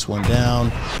supplies just went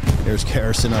down. There's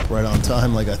garrison up right on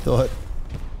time like I thought.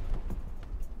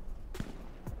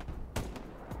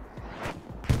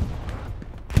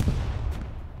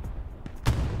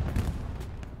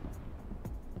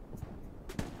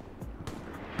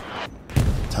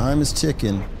 Time is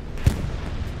ticking.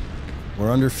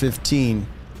 We're under 15.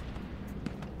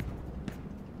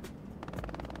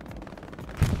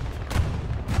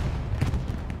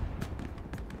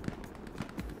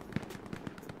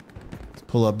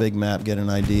 Pull up big map, get an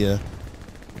idea.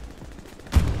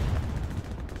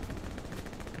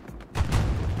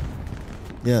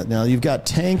 Yeah, now you've got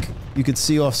tank. You could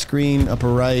see off screen,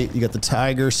 upper right. You got the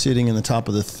Tiger sitting in the top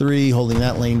of the 3, holding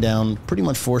that lane down, pretty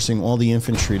much forcing all the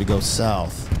infantry to go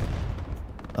south.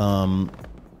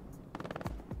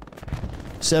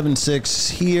 7-6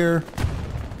 here.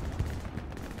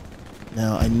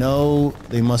 Now I know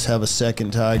they must have a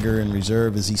second Tiger in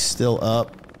reserve. Is he still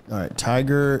up? All right,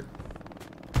 Tiger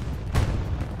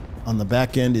on the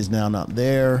back end is now not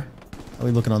there. Are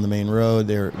we looking on the main road?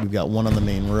 There, we've got one on the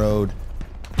main road.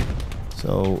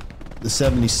 So the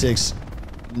 76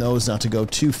 knows not to go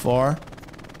too far.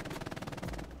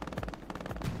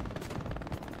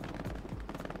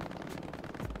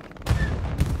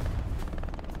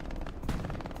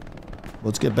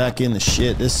 Let's get back in the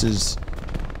shit. This is...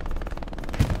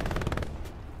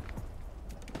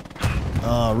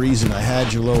 Reason, I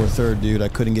had your lower third, dude. I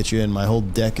couldn't get you in. My whole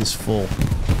deck is full.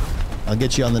 I'll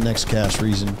get you on the next cast,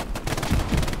 Reason.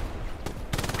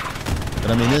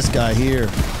 But I mean, this guy here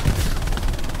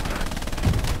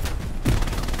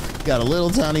got a little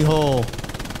tiny hole.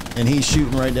 And he's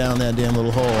shooting right down that damn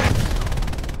little hole.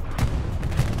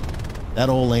 That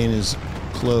whole lane is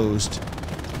closed.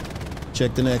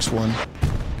 Check the next one.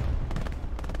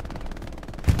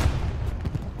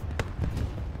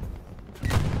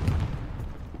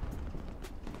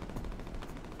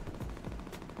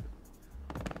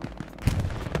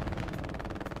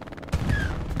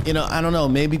 You know, I don't know.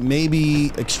 Maybe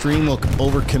Xtreme will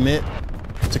overcommit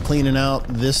to cleaning out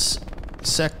this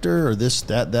sector or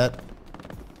that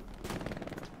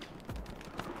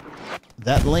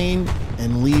lane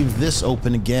and leave this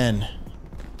open again.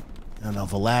 I don't know.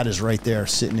 Vlad is right there,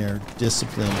 sitting there,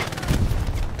 disciplined.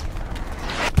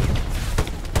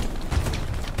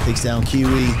 Takes down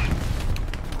Kiwi.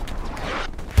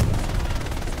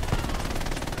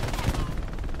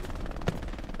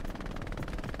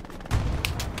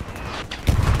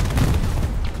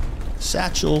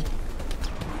 Satchel.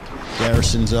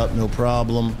 Garrison's up, no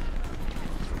problem.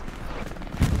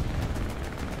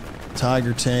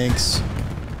 Tiger tanks.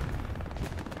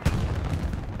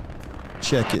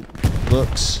 Check it.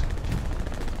 Looks.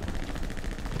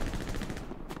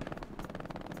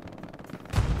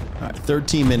 All right,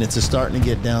 13 minutes is starting to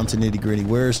get down to nitty gritty.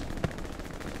 Where's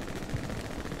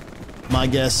my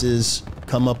guess is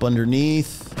come up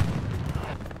underneath.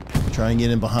 Try and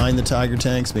get in behind the Tiger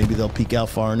tanks. Maybe they'll peek out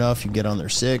far enough. You get on their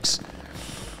 6.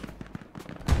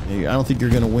 I don't think you're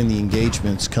going to win the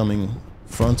engagements coming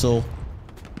frontal.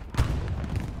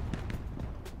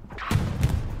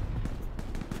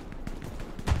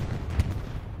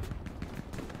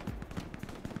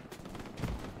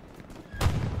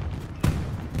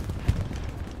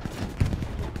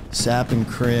 Sap and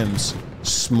Crims.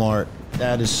 Smart.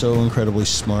 That is so incredibly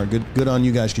smart. Good on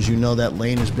you guys, because you know that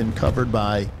lane has been covered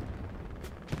by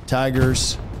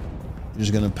Tigers. You're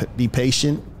just going to be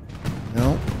patient. You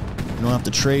know? You don't have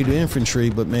to trade infantry,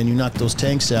 but man, you knock those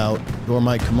tanks out, door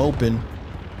might come open.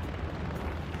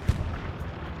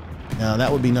 Now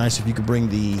that would be nice if you could bring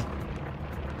the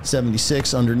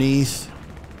 76 underneath.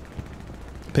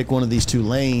 Pick one of these 2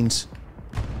 lanes.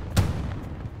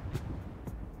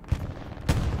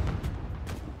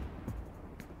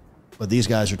 But these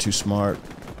guys are too smart.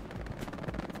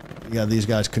 You got these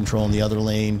guys controlling the other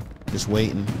lane, just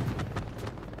waiting.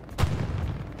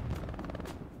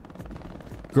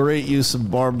 Great use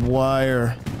of barbed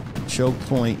wire. Choke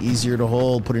point, easier to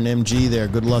hold. Put an MG there.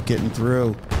 Good luck getting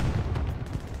through.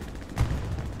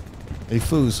 Hey,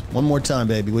 Foos, one more time,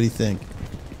 baby. What do you think?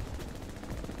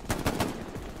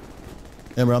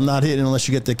 Remember, I'm not hitting unless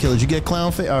you get the kill. Did you get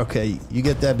clown face? Okay, you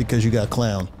get that because you got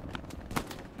clown.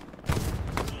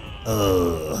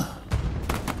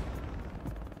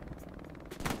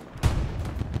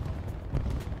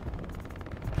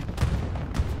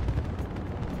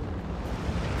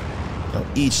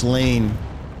 Each lane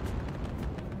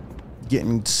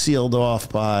getting sealed off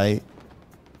by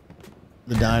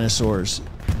the dinosaurs.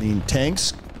 I mean,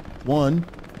 tanks, 1,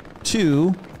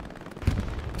 2,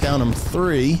 count them,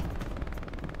 3.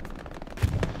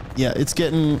 Yeah, it's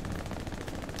getting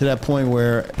to that point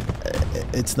where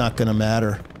it's not going to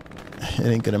matter. It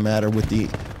ain't going to matter with the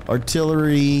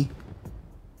artillery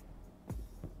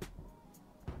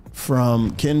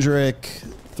from Kendrick,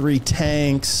 3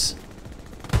 tanks.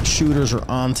 Shooters are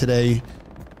on today.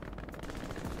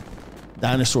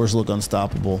 Dinosaurs look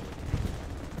unstoppable.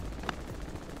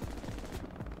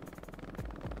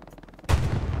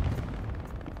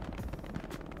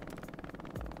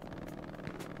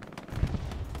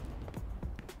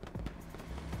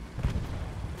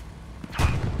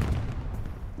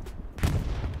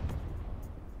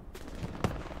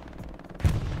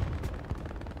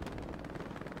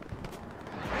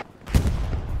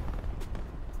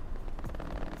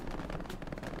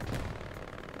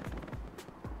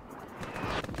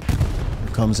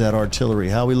 Comes that artillery.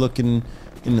 How are we looking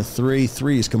in the 3?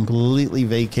 3 is completely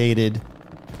vacated.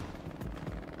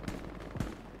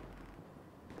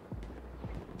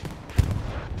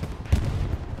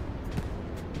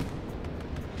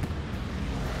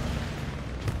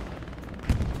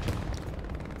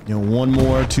 You know, 1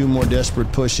 more, 2 more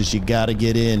desperate pushes. You got to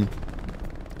get in.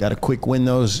 Got to quick win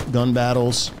those gun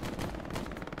battles.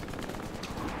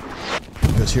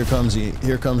 Because here comes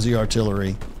the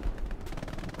artillery.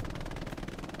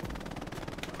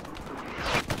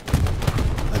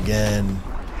 Again,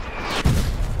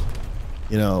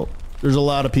 you know, there's a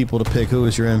lot of people to pick who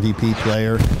is your MVP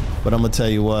player, but I'm gonna tell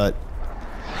you what.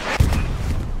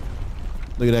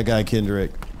 Look at that guy,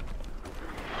 Kendrick.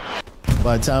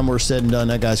 By the time we're said and done,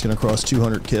 that guy's gonna cross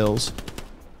 200 kills.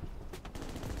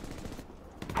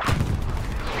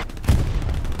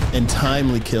 And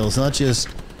timely kills, not just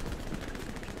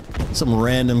some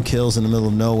random kills in the middle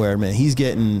of nowhere, man. He's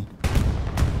getting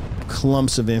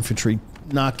clumps of infantry,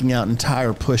 knocking out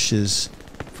entire pushes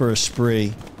for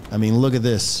Esprit. I mean, look at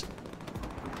this.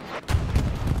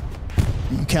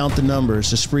 You count the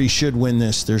numbers. Esprit should win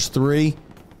this. There's 3,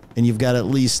 and you've got at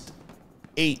least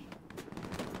 8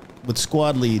 with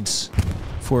squad leads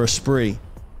for Esprit.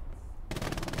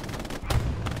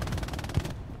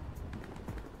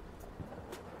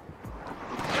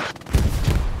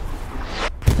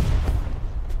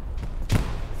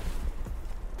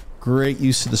 Great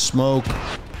use of the smoke.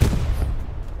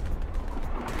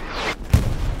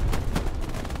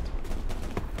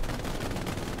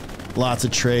 Lots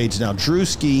of trades. Now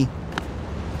Drewski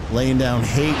laying down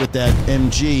hate with that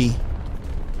MG.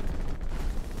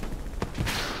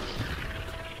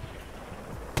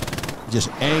 Just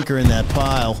anchoring that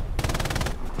pile.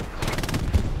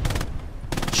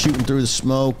 Shooting through the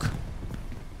smoke.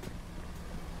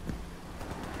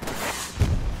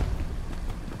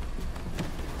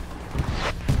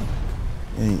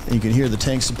 And you can hear the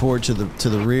tank support to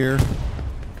the rear.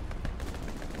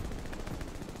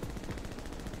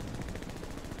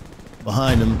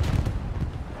 Behind him.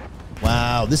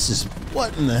 Wow, this is,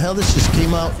 what in the hell? This just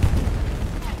came out.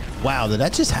 Wow, did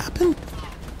that just happen?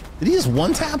 Did he just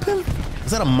one-tap him?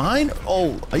 Is that a mine?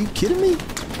 Oh, are you kidding me?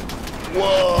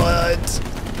 What?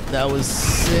 That was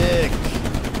sick.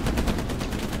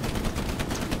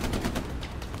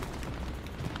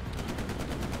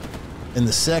 And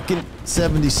the second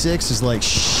 76 is like,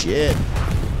 shit.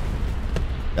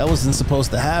 That wasn't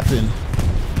supposed to happen.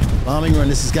 Bombing run.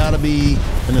 This has got to be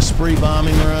an Esprit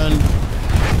bombing run.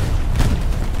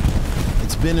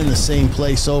 It's been in the same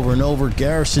place over and over.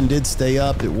 Garrison did stay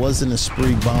up. It was an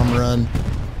Esprit bomb run.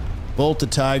 Bolt the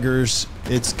Tigers.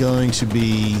 It's going to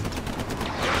be...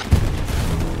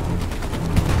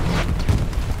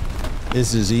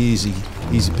 This is easy.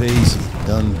 Easy peasy.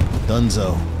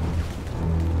 Dunzo.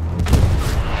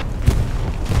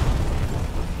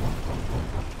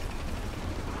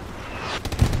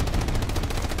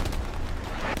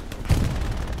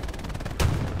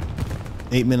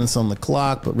 Eight minutes on the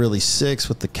clock, but really 6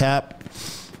 with the cap.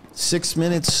 6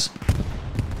 minutes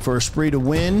for Esprit to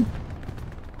win.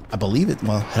 I believe it.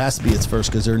 Well, it has to be its first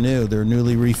because they're new. They're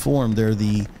newly reformed. They're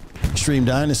the Xtreme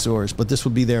Dinosaurs, but this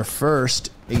would be their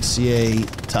first HCA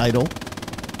title.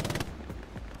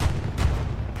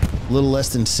 A little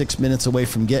less than 6 minutes away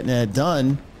from getting that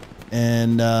done.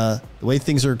 And the way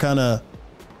things are kind of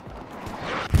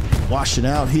washing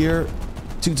out here.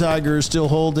 2 Tigers still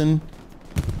holding.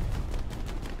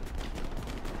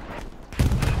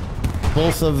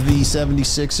 Both of the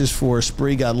 76s for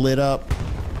Esprit got lit up.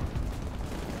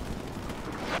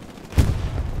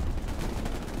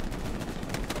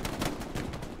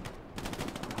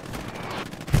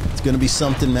 It's going to be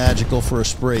something magical for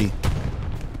Esprit.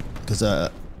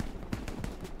 Because,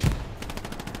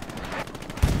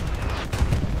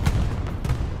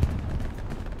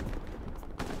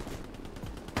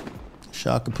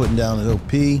 Shaka putting down an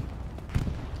OP.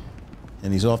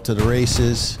 And he's off to the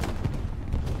races.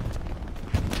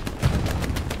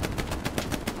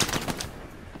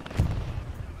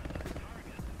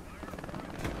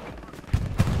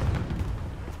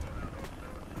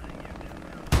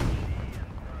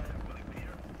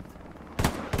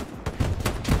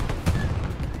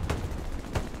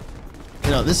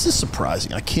 This is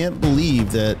surprising. I can't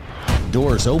believe that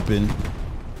doors open.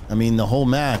 I mean, the whole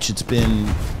match, it's been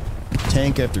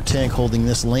tank after tank holding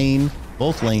this lane,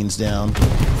 both lanes down.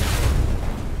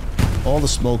 All the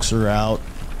smokes are out.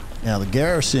 Now the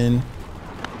Garrison,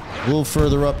 a little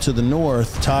further up to the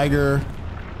north. Tiger.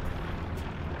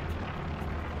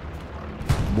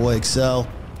 Boy, Excel.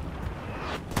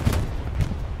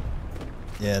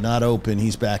 Yeah, not open.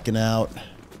 He's backing out.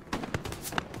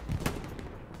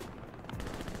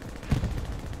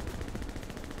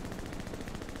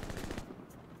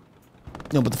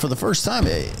 No, but for the first time,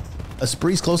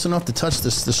 Esprit's close enough to touch the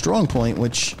strong point,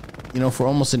 which, you know, for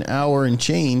almost an hour and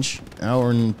change,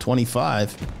 hour and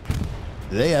 25,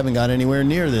 they haven't got anywhere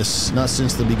near this, not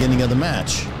since the beginning of the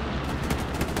match.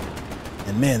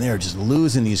 And man, they're just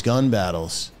losing these gun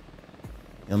battles.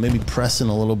 You know, maybe pressing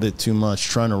a little bit too much,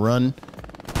 trying to run,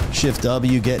 shift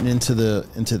W, getting into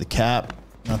the cap,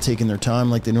 not taking their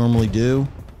time like they normally do.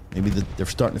 Maybe they're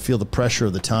starting to feel the pressure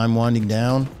of the time winding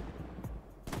down.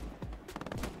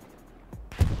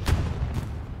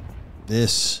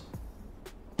 This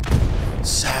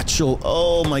satchel,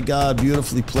 oh my god,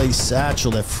 beautifully placed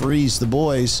satchel that frees the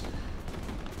boys.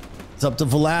 It's up to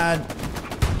Vlad.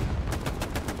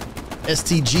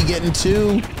 STG getting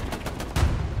 2.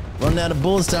 Running out of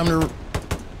bullets, time to...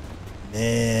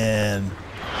 Man.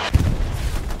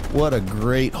 What a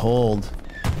great hold.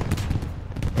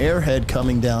 Airhead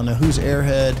coming down. Now, who's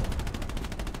Airhead?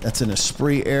 That's an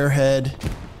Esprit Airhead.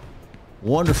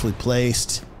 Wonderfully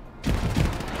placed.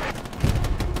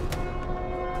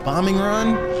 Bombing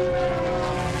run?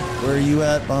 Where are you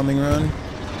at, bombing run?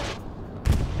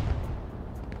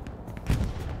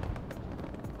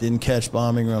 Didn't catch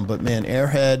bombing run, but man,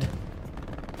 Airhead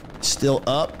still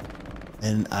up.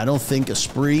 And I don't think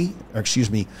Esprit, or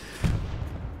excuse me,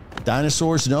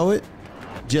 Dinosaurs know it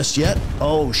just yet.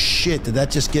 Oh shit, did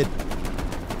that just get...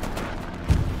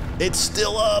 It's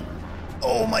still up.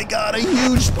 Oh my god, a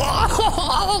huge...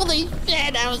 Holy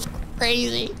shit, that was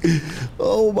crazy.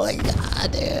 Oh my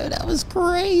god, dude, that was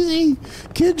crazy.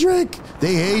 Kendrick,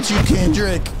 they hate you,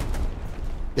 Kendrick.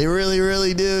 They really,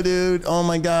 really do, dude. Oh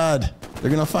my god.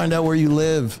 They're gonna find out where you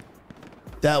live.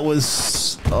 That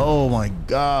was... Oh my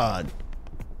god.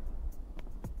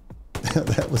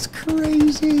 That was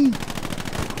crazy.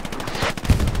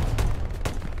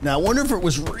 Now, I wonder if it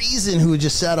was Reason who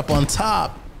just sat up on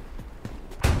top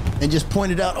and just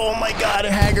pointed out, oh my god,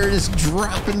 Haggard is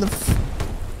dropping the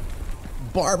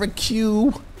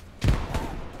barbecue.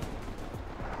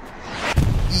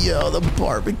 Yo, the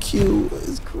barbecue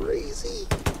is crazy.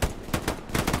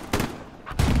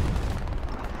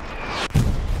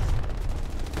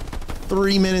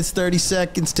 Three minutes, 30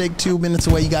 seconds. Take 2 minutes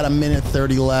away. You got a minute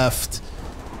 30 left.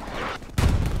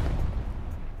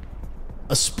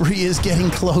 Esprit is getting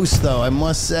close, though, I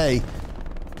must say.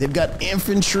 They've got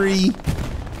infantry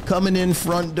coming in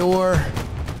front door.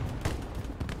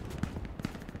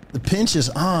 The pinch is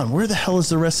on. Where the hell is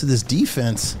the rest of this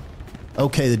defense?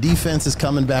 Okay, the defense is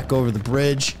coming back over the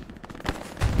bridge.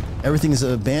 Everything is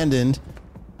abandoned.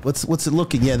 What's it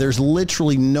looking? Yeah, there's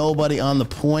literally nobody on the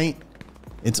point.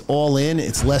 It's all in.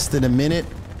 It's less than a minute.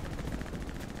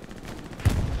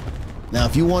 Now,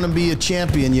 if you want to be a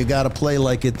champion, you got to play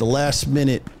like at the last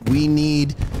minute. We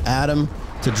need Adam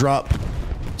to drop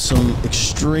some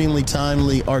extremely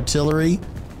timely artillery.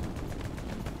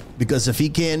 Because if he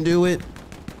can't do it,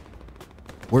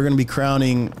 we're going to be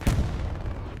crowning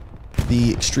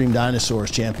the Xtreme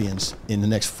Dinosaurs champions in the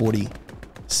next 40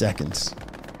 seconds.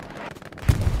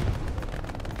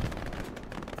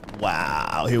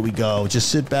 Wow, here we go. Just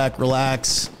sit back,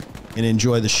 relax, and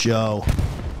enjoy the show.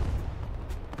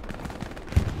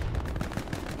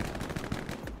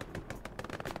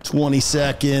 "20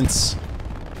 seconds.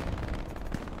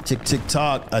 Tick, tick,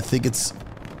 tock. I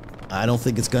don't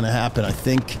think it's gonna happen. I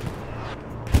think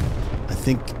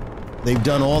they've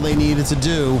done all they needed to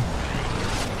do.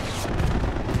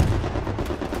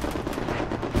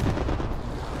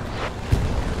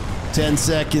 "10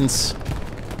 seconds.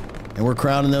 And we're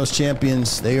crowning those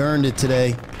champions. They earned it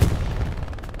today.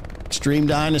 Xtreme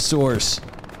Dinosaurs.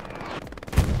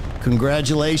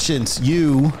 Congratulations.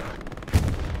 You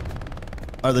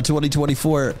are the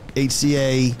 2024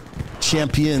 HCA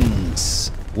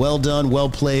champions. Well done, well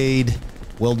played,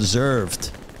 well deserved.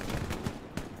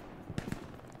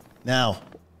 Now,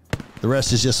 the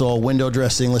rest is just all window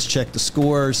dressing. Let's check the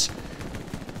scores.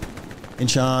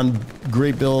 Inchan,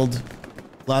 great build.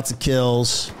 Lots of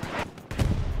kills.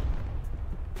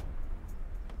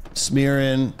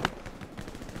 Smearing.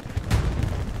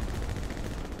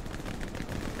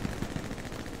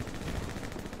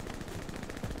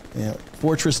 Yeah,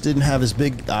 Fortress didn't have as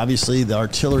big. Obviously, the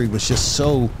artillery was just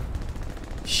so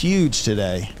huge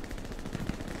today.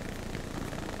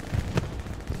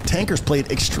 Tankers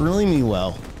played extremely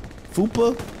well.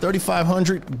 Fupa,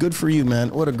 3,500. Good for you,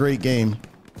 man. What a great game.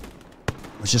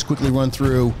 Let's just quickly run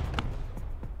through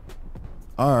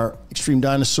our Xtreme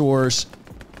Dinosaurs.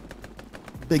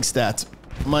 Big stats.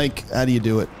 Mike, how do you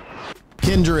do it?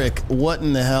 Kendrick, what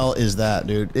in the hell is that,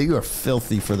 dude? You are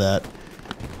filthy for that.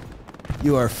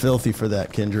 You are filthy for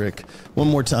that, Kendrick. One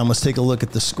more time, let's take a look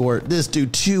at the score. This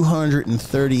dude,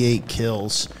 238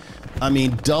 kills. I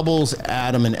mean, doubles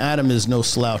Adam, and Adam is no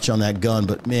slouch on that gun,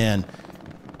 but man,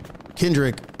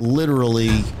 Kendrick literally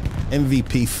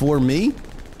MVP for me.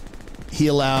 He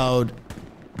allowed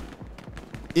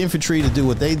infantry to do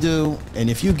what they do, and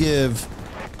if you give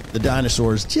the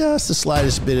dinosaurs just the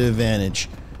slightest bit of advantage,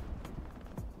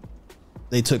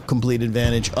 they took complete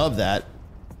advantage of that.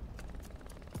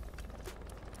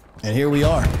 And here we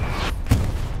are.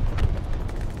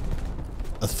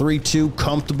 A 3-2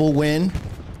 comfortable win.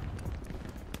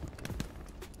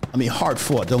 I mean, hard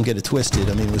fought, don't get it twisted.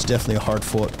 I mean, it was definitely a hard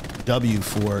fought W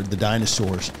for the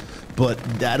dinosaurs. But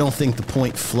I don't think the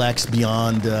point flexed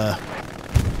beyond a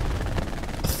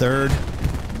third.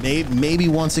 Maybe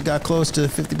once it got close to the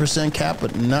 50% cap,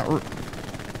 but not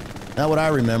what I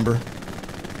remember.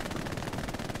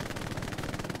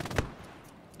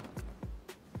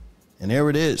 And And there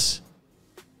it is.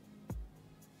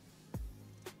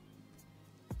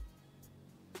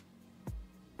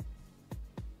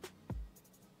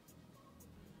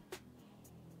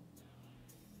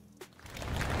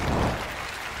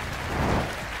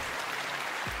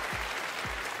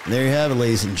 There you have it,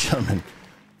 ladies and gentlemen.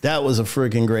 That was a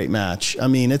freaking great match. I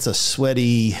mean, it's a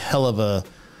sweaty, hell of a,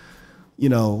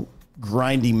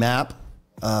 grindy map.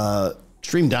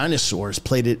 Xtreme Dinosaurs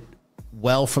played it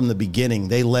well from the beginning.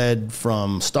 They led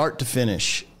from start to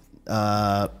finish.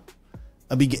 In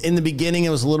the beginning, it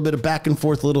was a little bit of back and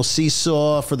forth, a little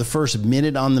seesaw for the first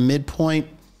minute on the midpoint.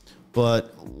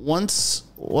 But once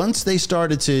they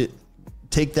started to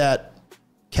take that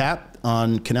cap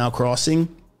on Canal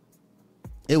Crossing,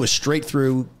 it was straight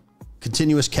through,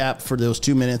 continuous cap for those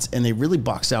 2 minutes, and they really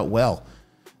boxed out well.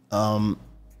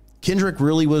 Kendrick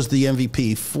really was the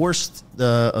MVP, forced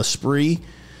the Esprit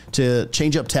to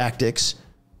change up tactics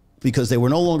because they were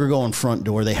no longer going front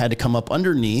door. They had to come up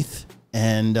underneath,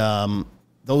 and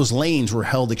those lanes were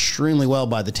held extremely well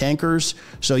by the tankers.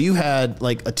 So you had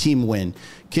like a team win.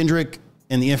 Kendrick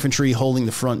and the infantry holding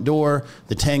the front door,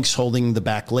 the tanks holding the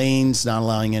back lanes, not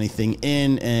allowing anything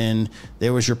in, and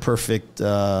there was your perfect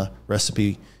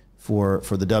recipe for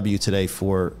the W today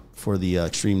for the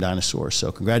Xtreme Dinosaurs.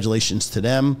 So congratulations to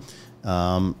them.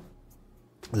 It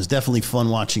was definitely fun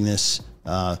watching this.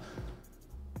 So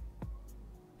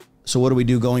what do we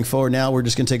do going forward now? We're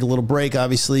just going to take a little break.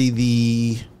 Obviously,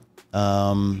 the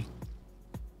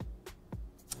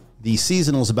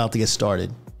seasonal is about to get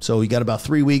started. So we got about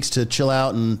 3 weeks to chill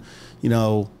out and,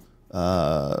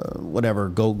 whatever,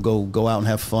 go out and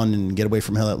have fun and get away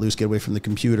from Hell Let Loose, get away from the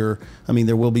computer. I mean,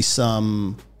 there will be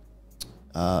some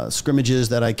scrimmages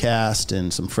that I cast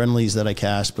and some friendlies that I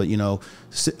cast, but,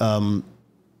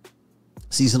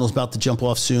 seasonal's about to jump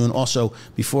off soon. Also,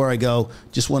 before I go,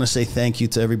 just want to say thank you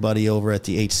to everybody over at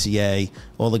the HCA,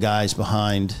 all the guys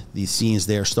behind the scenes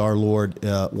there. Star-Lord,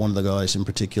 one of the guys in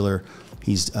particular,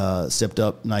 he's stepped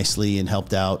up nicely and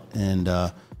helped out. And,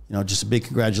 just a big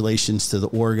congratulations to the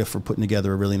Orga for putting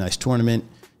together a really nice tournament.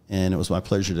 And it was my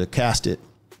pleasure to cast it.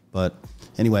 But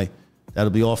anyway,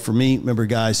 that'll be all for me. Remember,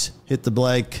 guys, hit the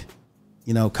like,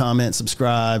 comment,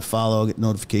 subscribe, follow, get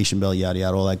notification bell, yada,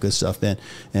 yada, all that good stuff, man.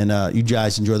 And you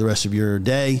guys enjoy the rest of your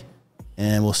day,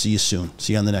 and we'll see you soon.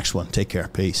 See you on the next one. Take care.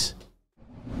 Peace.